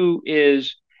Classic Who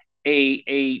is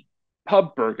a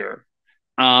pub burger,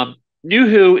 New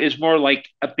Who is more like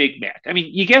a Big Mac. I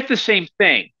mean, you get the same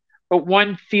thing, but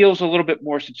one feels a little bit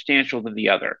more substantial than the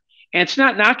other. And it's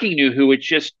not knocking New Who,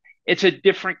 it's a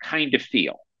different kind of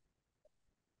feel.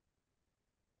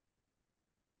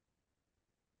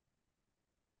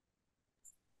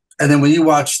 And then when you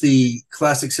watch the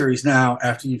classic series now,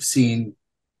 after you've seen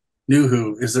New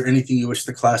Who, is there anything you wish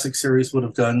the classic series would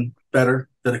have done better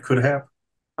that it could have?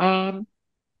 Um,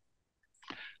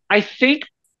 I think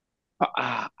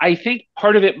I think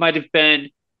part of it might have been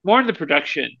more in the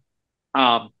production,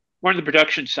 um, more on the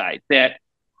production side. That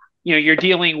you're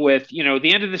dealing with the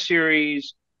end of the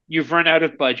series. You've run out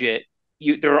of budget.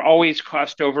 There are always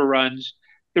cost overruns.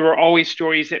 There were always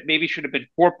stories that maybe should have been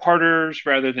four-parters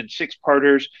rather than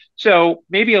six-parters. So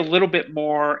maybe a little bit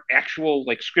more actual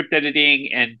like script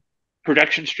editing and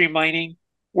production streamlining.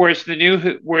 Whereas the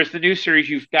new series,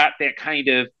 you've got that kind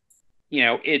of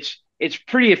it's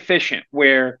pretty efficient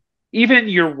where even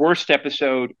your worst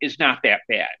episode is not that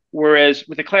bad. Whereas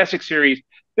with the classic series,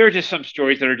 there are just some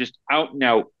stories that are just out and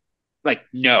out like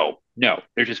no,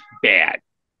 they're just bad.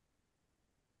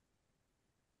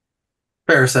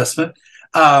 Fair assessment.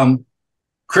 Um,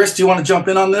 Chris, do you want to jump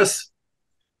in on this?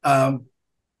 Um,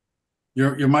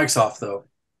 your mic's off though.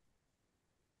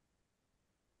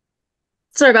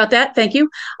 Sorry about that. Thank you.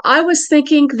 I was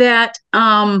thinking that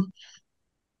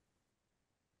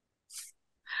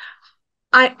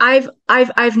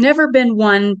I've never been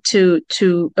one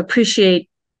to appreciate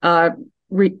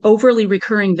overly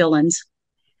recurring villains,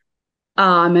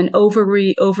 and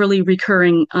overly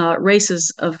recurring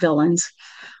races of villains.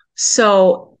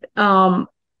 So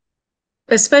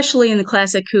especially in the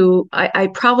classic Who, I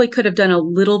probably could have done a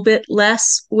little bit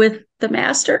less with the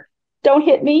Master. Don't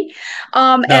hit me.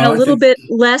 And a little bit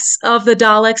less of the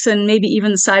Daleks and maybe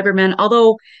even the Cybermen.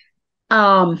 Although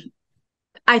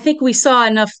I think we saw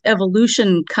enough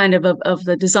evolution kind of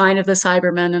the design of the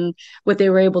Cybermen and what they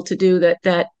were able to do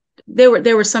that they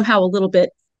were somehow a little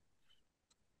bit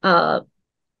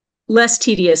less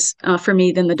tedious for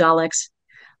me than the Daleks.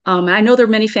 I know there are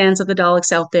many fans of the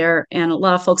Daleks out there, and a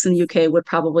lot of folks in the UK would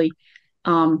probably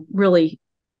really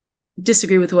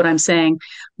disagree with what I'm saying.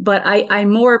 But I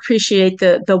more appreciate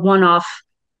the one-off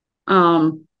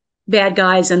bad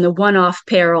guys and the one-off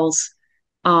perils,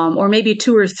 or maybe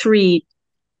two or three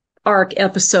arc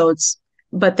episodes,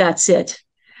 but that's it.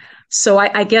 So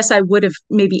I guess I would have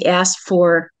maybe asked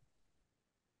for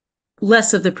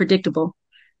less of the predictable.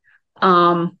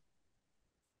 On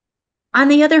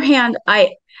the other hand,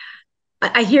 I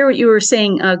hear what you were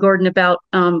saying, Gordon, about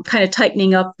kind of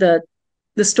tightening up the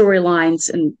storylines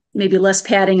and maybe less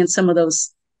padding in some of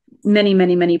those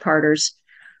many parters.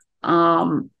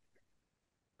 On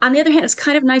the other hand, it's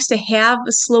kind of nice to have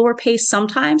a slower pace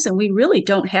sometimes, and we really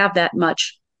don't have that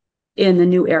much in the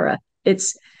new era.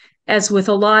 It's, as with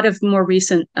a lot of more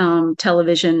recent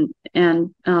television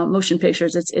and motion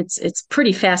pictures, it's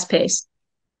pretty fast paced.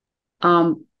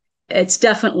 It's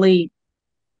definitely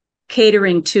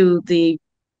catering to the,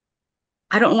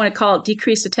 I don't want to call it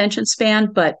decreased attention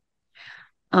span, but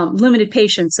limited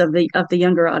patience of the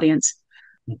younger audience.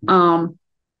 And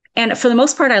for the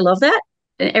most part, I love that.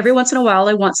 And every once in a while,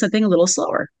 I want something a little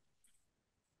slower.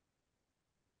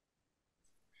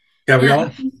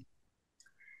 Gabriella?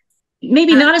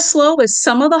 Maybe not as slow as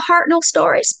some of the Hartnell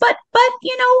stories, but a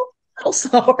little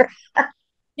slower.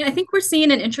 Yeah, I think we're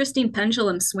seeing an interesting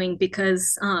pendulum swing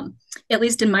because, at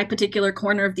least in my particular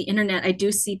corner of the internet, I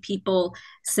do see people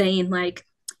saying like,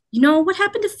 what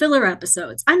happened to filler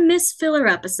episodes? I miss filler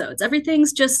episodes.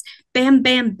 Everything's just bam,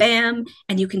 bam, bam.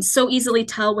 And you can so easily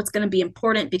tell what's going to be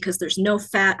important because there's no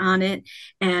fat on it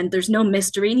and there's no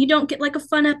mystery. And you don't get like a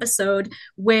fun episode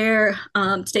where,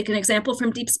 to take an example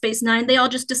from Deep Space Nine, they all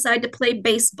just decide to play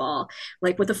baseball,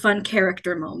 like with a fun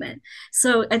character moment.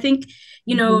 So I think,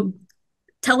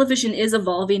 television is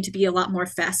evolving to be a lot more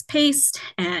fast paced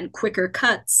and quicker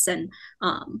cuts and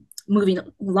moving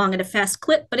along at a fast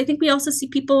clip. But I think we also see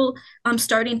people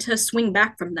starting to swing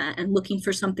back from that and looking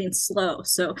for something slow.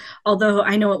 So although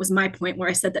I know it was my point where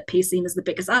I said that pacing is the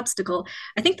biggest obstacle,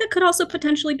 I think that could also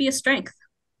potentially be a strength.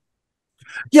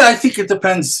 Yeah, I think it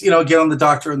depends, again, on the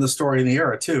Doctor and the story and the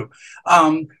era too.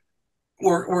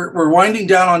 We're winding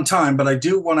down on time, but I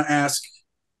do want to ask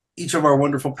each of our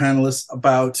wonderful panelists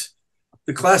about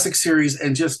the classic series,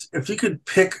 and just if you could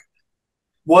pick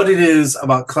what it is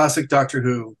about classic Doctor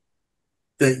Who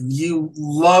that you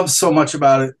love so much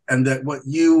about it, and that what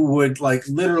you would like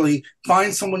literally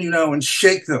find someone and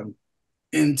shake them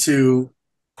into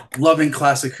loving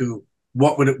classic Who,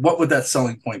 what would that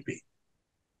selling point be?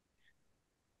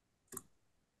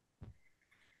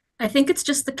 I think it's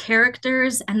just the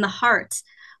characters and the heart.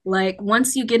 Like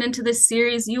once you get into this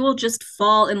series, you will just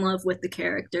fall in love with the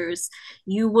characters.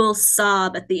 You will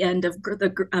sob at the end of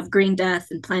Green Death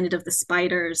and Planet of the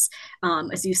Spiders,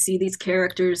 as you see these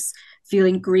characters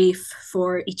feeling grief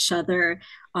for each other,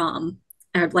 or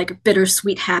like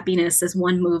bittersweet happiness as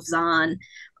one moves on.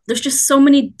 there's just so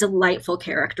many delightful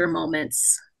character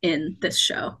moments in this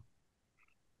show.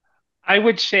 I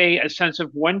would say a sense of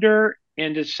wonder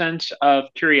and a sense of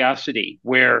curiosity,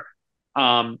 where,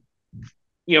 um,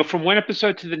 from one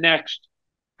episode to the next,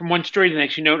 from one story to the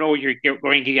next, you don't know what you're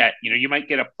going to get. You might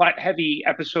get a plot-heavy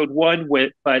episode one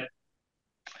but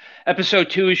episode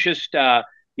two is just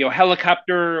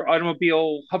helicopter,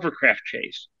 automobile, hovercraft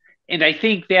chase. And I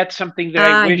think that's something that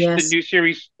I wish the new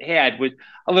series had, with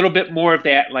a little bit more of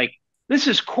that. Like, this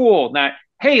is cool, not,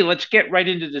 hey, let's get right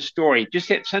into the story. Just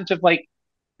that sense of like,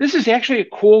 this is actually a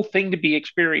cool thing to be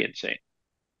experiencing.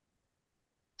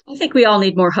 I think we all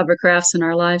need more hovercrafts in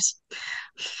our lives.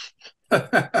 Every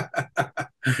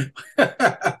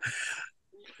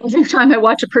time I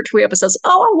watch a Pertwee episode,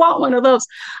 oh, I want one of those.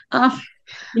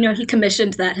 He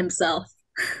commissioned that himself.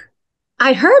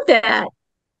 I heard that.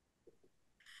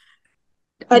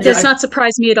 It does not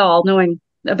surprise me at all, knowing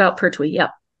about Pertwee. Yeah.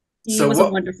 He was a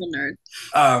wonderful nerd.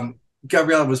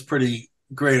 Gabriella was pretty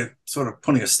great at sort of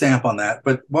putting a stamp on that.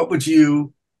 But what would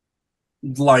you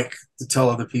like to tell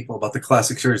other people about the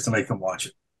classic series to make them watch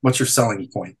it? What's your selling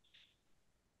point?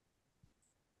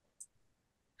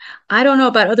 I don't know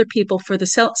about other people. For the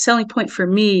selling point for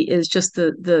me is just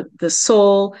the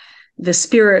soul, the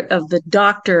spirit of the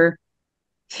doctor,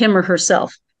 him or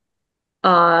herself.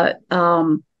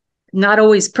 Not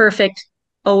always perfect,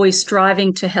 always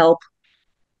striving to help,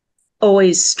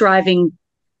 always striving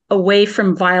away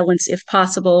from violence if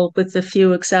possible, with a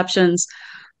few exceptions.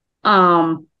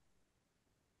 Being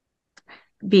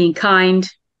kind,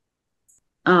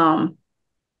 fam,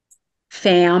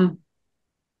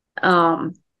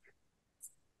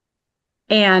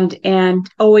 and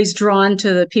always drawn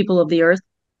to the people of the earth.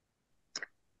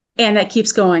 And that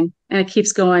keeps going, and it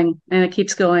keeps going, and it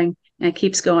keeps going, and it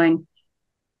keeps going.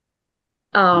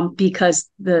 Because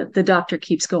the doctor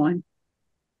keeps going.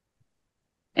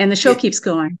 And the show keeps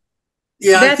going.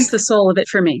 Yeah. That's the soul of it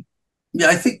for me. Yeah,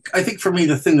 I think for me,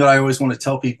 the thing that I always want to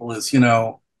tell people is,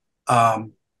 it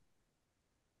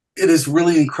is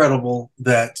really incredible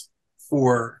that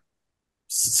for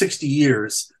 60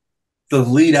 years, the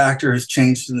lead actor has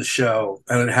changed in the show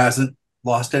and it hasn't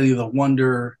lost any of the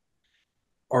wonder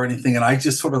or anything. And I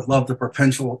just sort of love the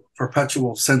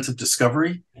perpetual sense of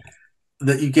discovery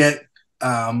that you get.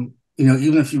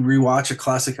 Even if you rewatch a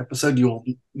classic episode, you'll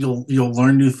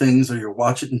learn new things, or you'll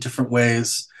watch it in different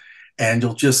ways, and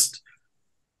you'll just,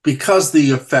 because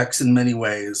the effects in many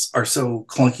ways are so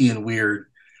clunky and weird,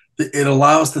 it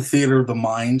allows the theater of the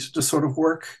mind to sort of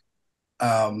work.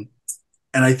 And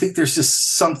I think there's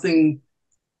just something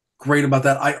great about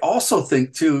that. I also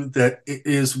think too that it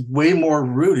is way more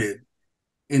rooted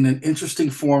in an interesting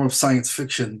form of science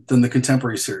fiction than the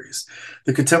contemporary series.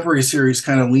 The contemporary series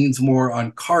kind of leans more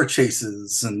on car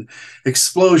chases and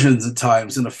explosions at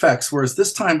times and effects, whereas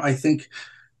this time I think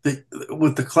that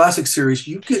with the classic series,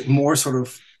 you get more sort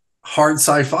of hard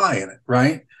sci-fi in it,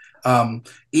 right?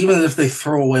 Even if they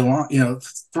throw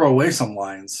away some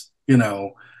lines,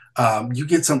 you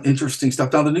get some interesting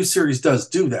stuff. Now the new series does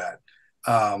do that,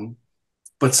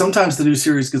 but sometimes the new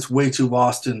series gets way too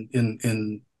lost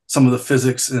in some of the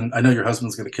physics, and I know your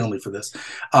husband's going to kill me for this,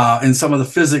 and some of the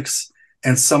physics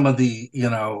and some of the,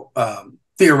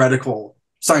 theoretical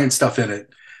science stuff in it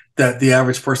that the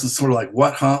average person's sort of like,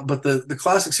 what, huh? But the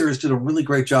classic series did a really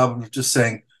great job of just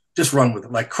saying, just run with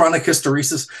it. Like chronic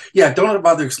hysteresis. Yeah, don't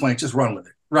bother explaining, just run with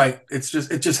it. Right. It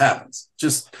just happens.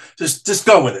 Just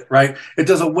go with it. Right. It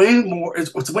does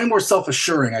it's way more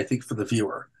self-assuring, I think, for the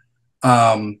viewer.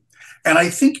 And I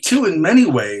think too, in many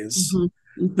ways,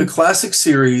 the classic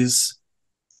series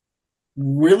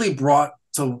really brought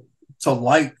to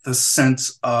light the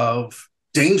sense of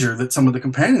danger that some of the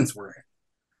companions were in.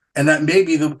 And that may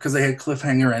be because they had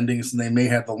cliffhanger endings and they may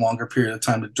have the longer period of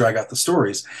time to drag out the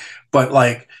stories. But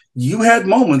like, you had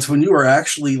moments when you were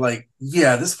actually like,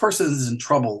 yeah, this person is in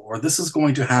trouble, or this is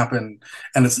going to happen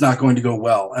and it's not going to go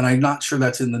well. And I'm not sure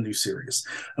that's in the new series.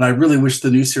 And I really wish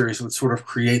the new series would sort of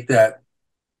create that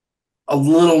a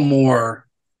little more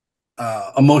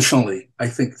emotionally, I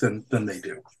think, than they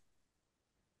do.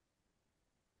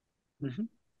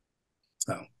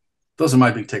 So those are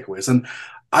my big takeaways. And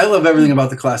I love everything about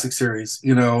the classic series.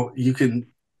 You can,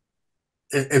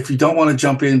 if you don't want to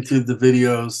jump into the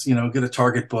videos, get a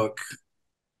Target book,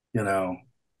 get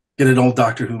an old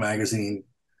Doctor Who magazine.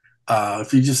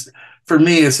 For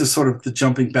me, it's just sort of the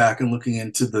jumping back and looking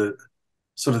into the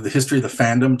sort of the history of the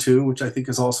fandom too, which I think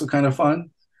is also kind of fun.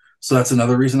 So that's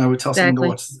another reason I would tell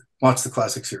someone to watch the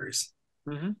classic series.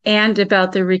 And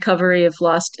about the recovery of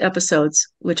lost episodes,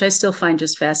 which I still find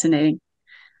just fascinating.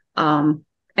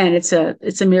 And it's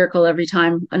a miracle every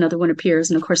time another one appears.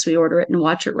 And of course we order it and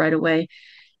watch it right away.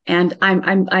 And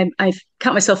I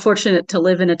count myself fortunate to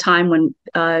live in a time when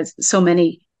so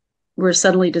many were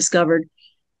suddenly discovered,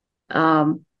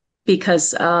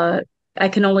 because I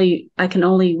can only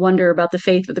wonder about the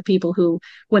faith of the people who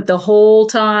went the whole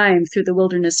time through the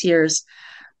wilderness years.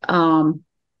 Um,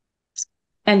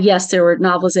 and yes, there were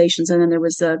novelizations, and then there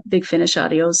was the Big Finish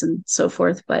audios and so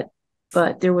forth, but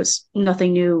there was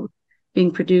nothing new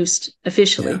being produced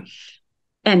officially. Yeah.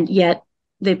 And yet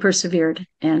they persevered,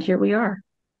 and here we are.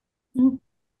 And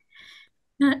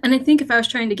I think if I was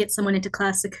trying to get someone into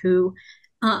Classic Who,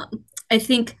 I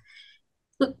think,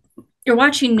 look, you're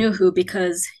watching New Who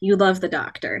because you love the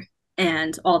Doctor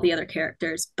and all the other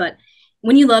characters. But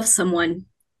when you love someone,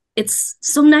 it's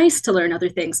so nice to learn other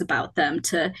things about them,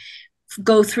 to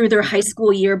go through their high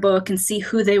school yearbook and see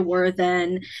who they were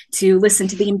then, to listen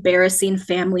to the embarrassing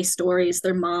family stories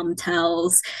their mom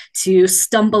tells, to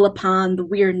stumble upon the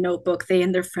weird notebook they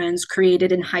and their friends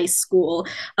created in high school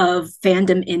of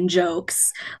fandom in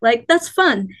jokes. Like, that's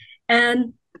fun.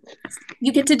 And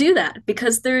you get to do that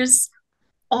because there's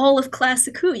all of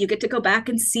Classic Who. You get to go back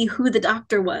and see who the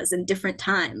Doctor was in different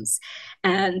times.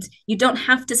 And you don't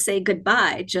have to say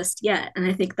goodbye just yet. And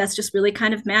I think that's just really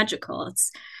kind of magical.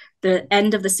 It's the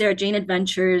end of the Sarah Jane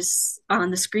Adventures. On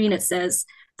the screen, it says,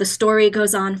 the story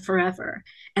goes on forever.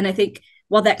 And I think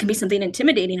while that can be something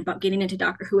intimidating about getting into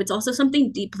Doctor Who, it's also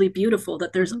something deeply beautiful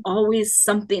that there's always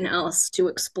something else to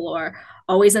explore,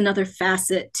 always another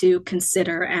facet to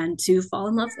consider and to fall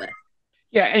in love with.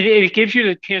 Yeah, and it gives you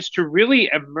the chance to really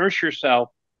immerse yourself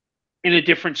in a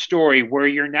different story where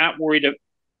you're not worried of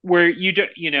where you do,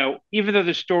 even though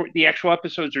the actual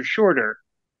episodes are shorter,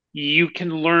 you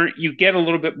can learn, you get a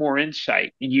little bit more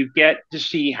insight, and you get to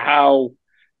see how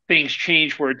things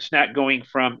change where it's not going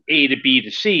from A to B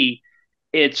to C.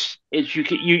 It's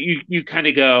you kind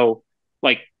of go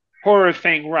like Horror of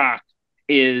Fang Rock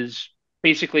is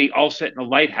basically all set in a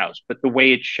lighthouse, but the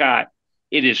way it's shot,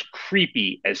 it is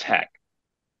creepy as heck.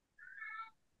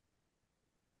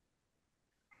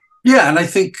 Yeah, and I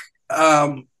think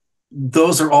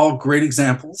those are all great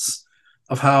examples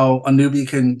of how a newbie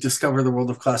can discover the world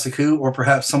of Classic Who, or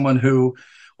perhaps someone who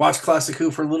watched Classic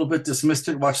Who for a little bit, dismissed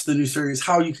it, watched the new series,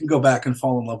 how you can go back and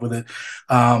fall in love with it.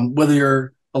 Whether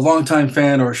you're a longtime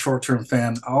fan or a short-term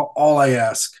fan, all I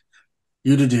ask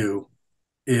you to do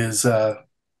is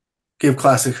give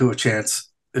Classic Who a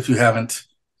chance if you haven't,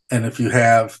 and if you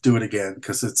have, do it again,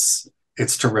 because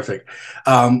it's terrific.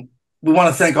 We want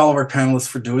to thank all of our panelists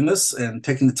for doing this and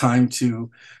taking the time to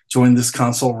join this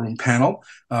Console Room panel.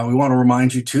 We want to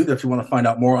remind you, too, that if you want to find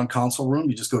out more on Console Room,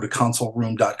 you just go to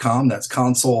consoleroom.com. That's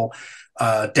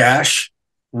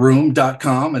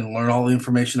console-room.com, and learn all the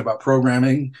information about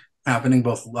programming happening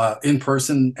both in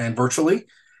person and virtually.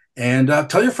 And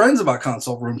tell your friends about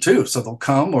Console Room, too, so they'll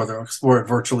come or they'll explore it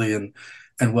virtually and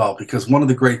well, because one of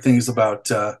the great things about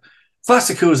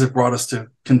Classic Who is it brought us to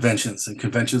conventions, and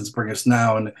conventions bring us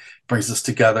now and brings us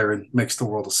together and makes the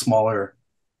world a smaller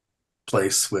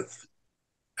place with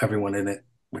everyone in it,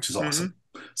 which is awesome.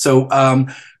 Mm-hmm. So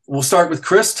we'll start with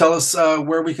Chris. Tell us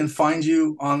where we can find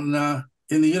you on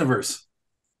in the universe.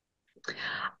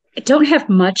 I don't have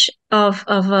much of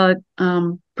a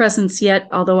presence yet,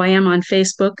 although I am on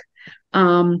Facebook.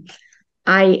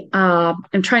 I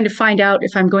am trying to find out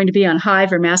if I'm going to be on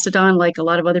Hive or Mastodon like a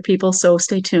lot of other people, so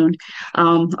stay tuned.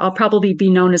 I'll probably be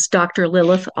known as Dr.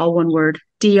 Lilith, all one word,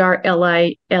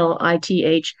 DRLILITH,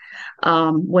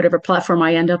 whatever platform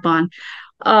I end up on.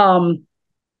 I'm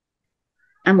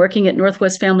working at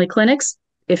Northwest Family Clinics.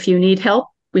 If you need help,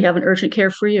 we have an urgent care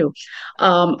for you.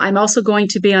 I'm also going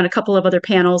to be on a couple of other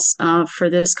panels for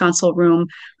this Console Room.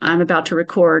 I'm about to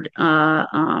record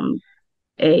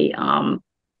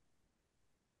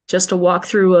just a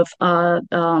walkthrough of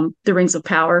the Rings of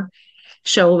Power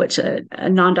show, which a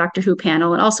non-Doctor Who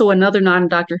panel, and also another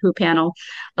non-Doctor Who panel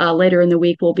later in the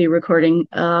week. We'll be recording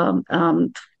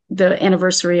the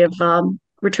anniversary of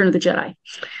Return of the Jedi.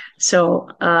 So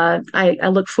I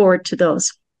look forward to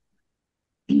those.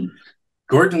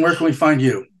 Gordon, where can we find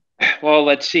you? Well,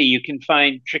 let's see. You can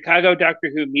find Chicago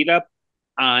Doctor Who Meetup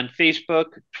on Facebook,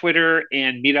 Twitter,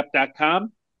 and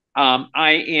meetup.com.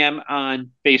 I am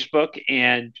on Facebook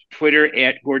and Twitter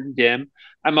at Gordon Dim.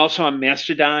 I'm also on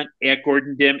Mastodon at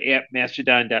Gordon Dim at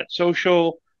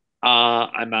mastodon.social.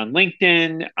 I'm on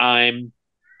LinkedIn. I'm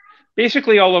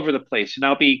basically all over the place, and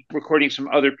I'll be recording some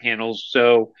other panels.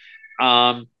 So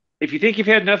if you think you've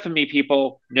had enough of me,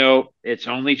 people, no, it's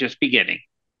only just beginning.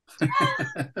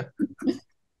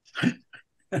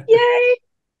 Yay!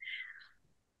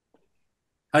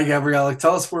 Hi, Gabriella.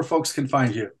 Tell us where folks can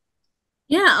find you.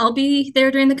 Yeah, I'll be there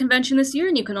during the convention this year,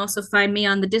 and you can also find me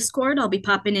on the Discord. I'll be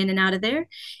popping in and out of there.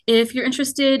 If you're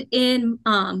interested in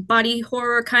body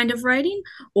horror kind of writing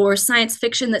or science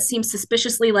fiction that seems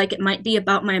suspiciously like it might be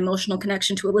about my emotional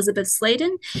connection to Elizabeth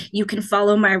Sladen, you can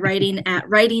follow my writing at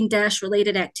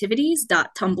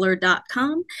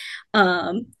writing-relatedactivities.tumblr.com.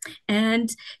 And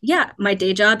yeah, my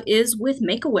day job is with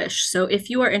Make-A-Wish. So if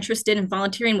you are interested in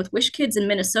volunteering with Wish Kids in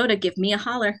Minnesota, give me a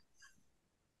holler.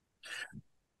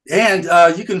 And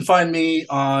you can find me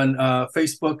on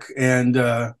Facebook and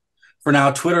for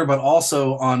now Twitter, but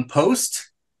also on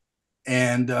Post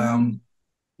and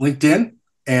LinkedIn.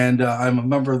 And I'm a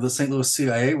member of the St. Louis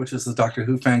CIA, which is the Doctor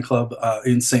Who fan club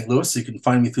in St. Louis. So you can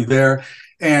find me through there.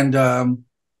 And I'm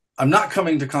not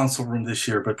coming to Console Room this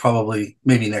year, but probably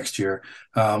maybe next year.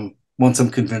 Once I'm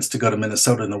convinced to go to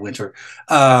Minnesota in the winter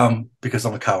because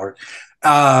I'm a coward.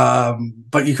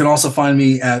 But you can also find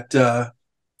me at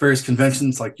various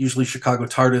conventions, like usually Chicago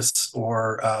TARDIS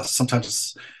or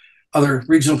sometimes other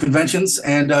regional conventions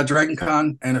and Dragon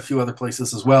Con and a few other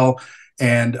places as well.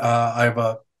 And I have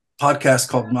a podcast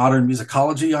called Modern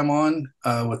Musicology I'm on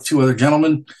with two other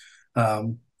gentlemen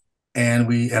and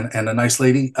a nice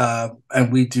lady.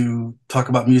 And we do talk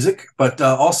about music, but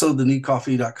also the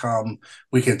needcoffee.com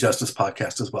Weekend Justice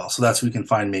podcast as well. So that's where you can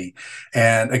find me.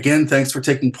 And again, thanks for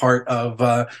taking part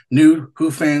of new Who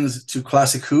fans to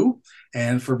Classic Who,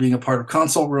 and for being a part of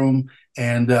Console Room.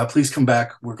 And please come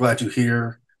back. We're glad you're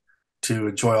here to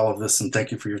enjoy all of this. And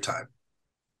thank you for your time.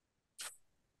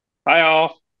 Bye,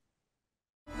 all.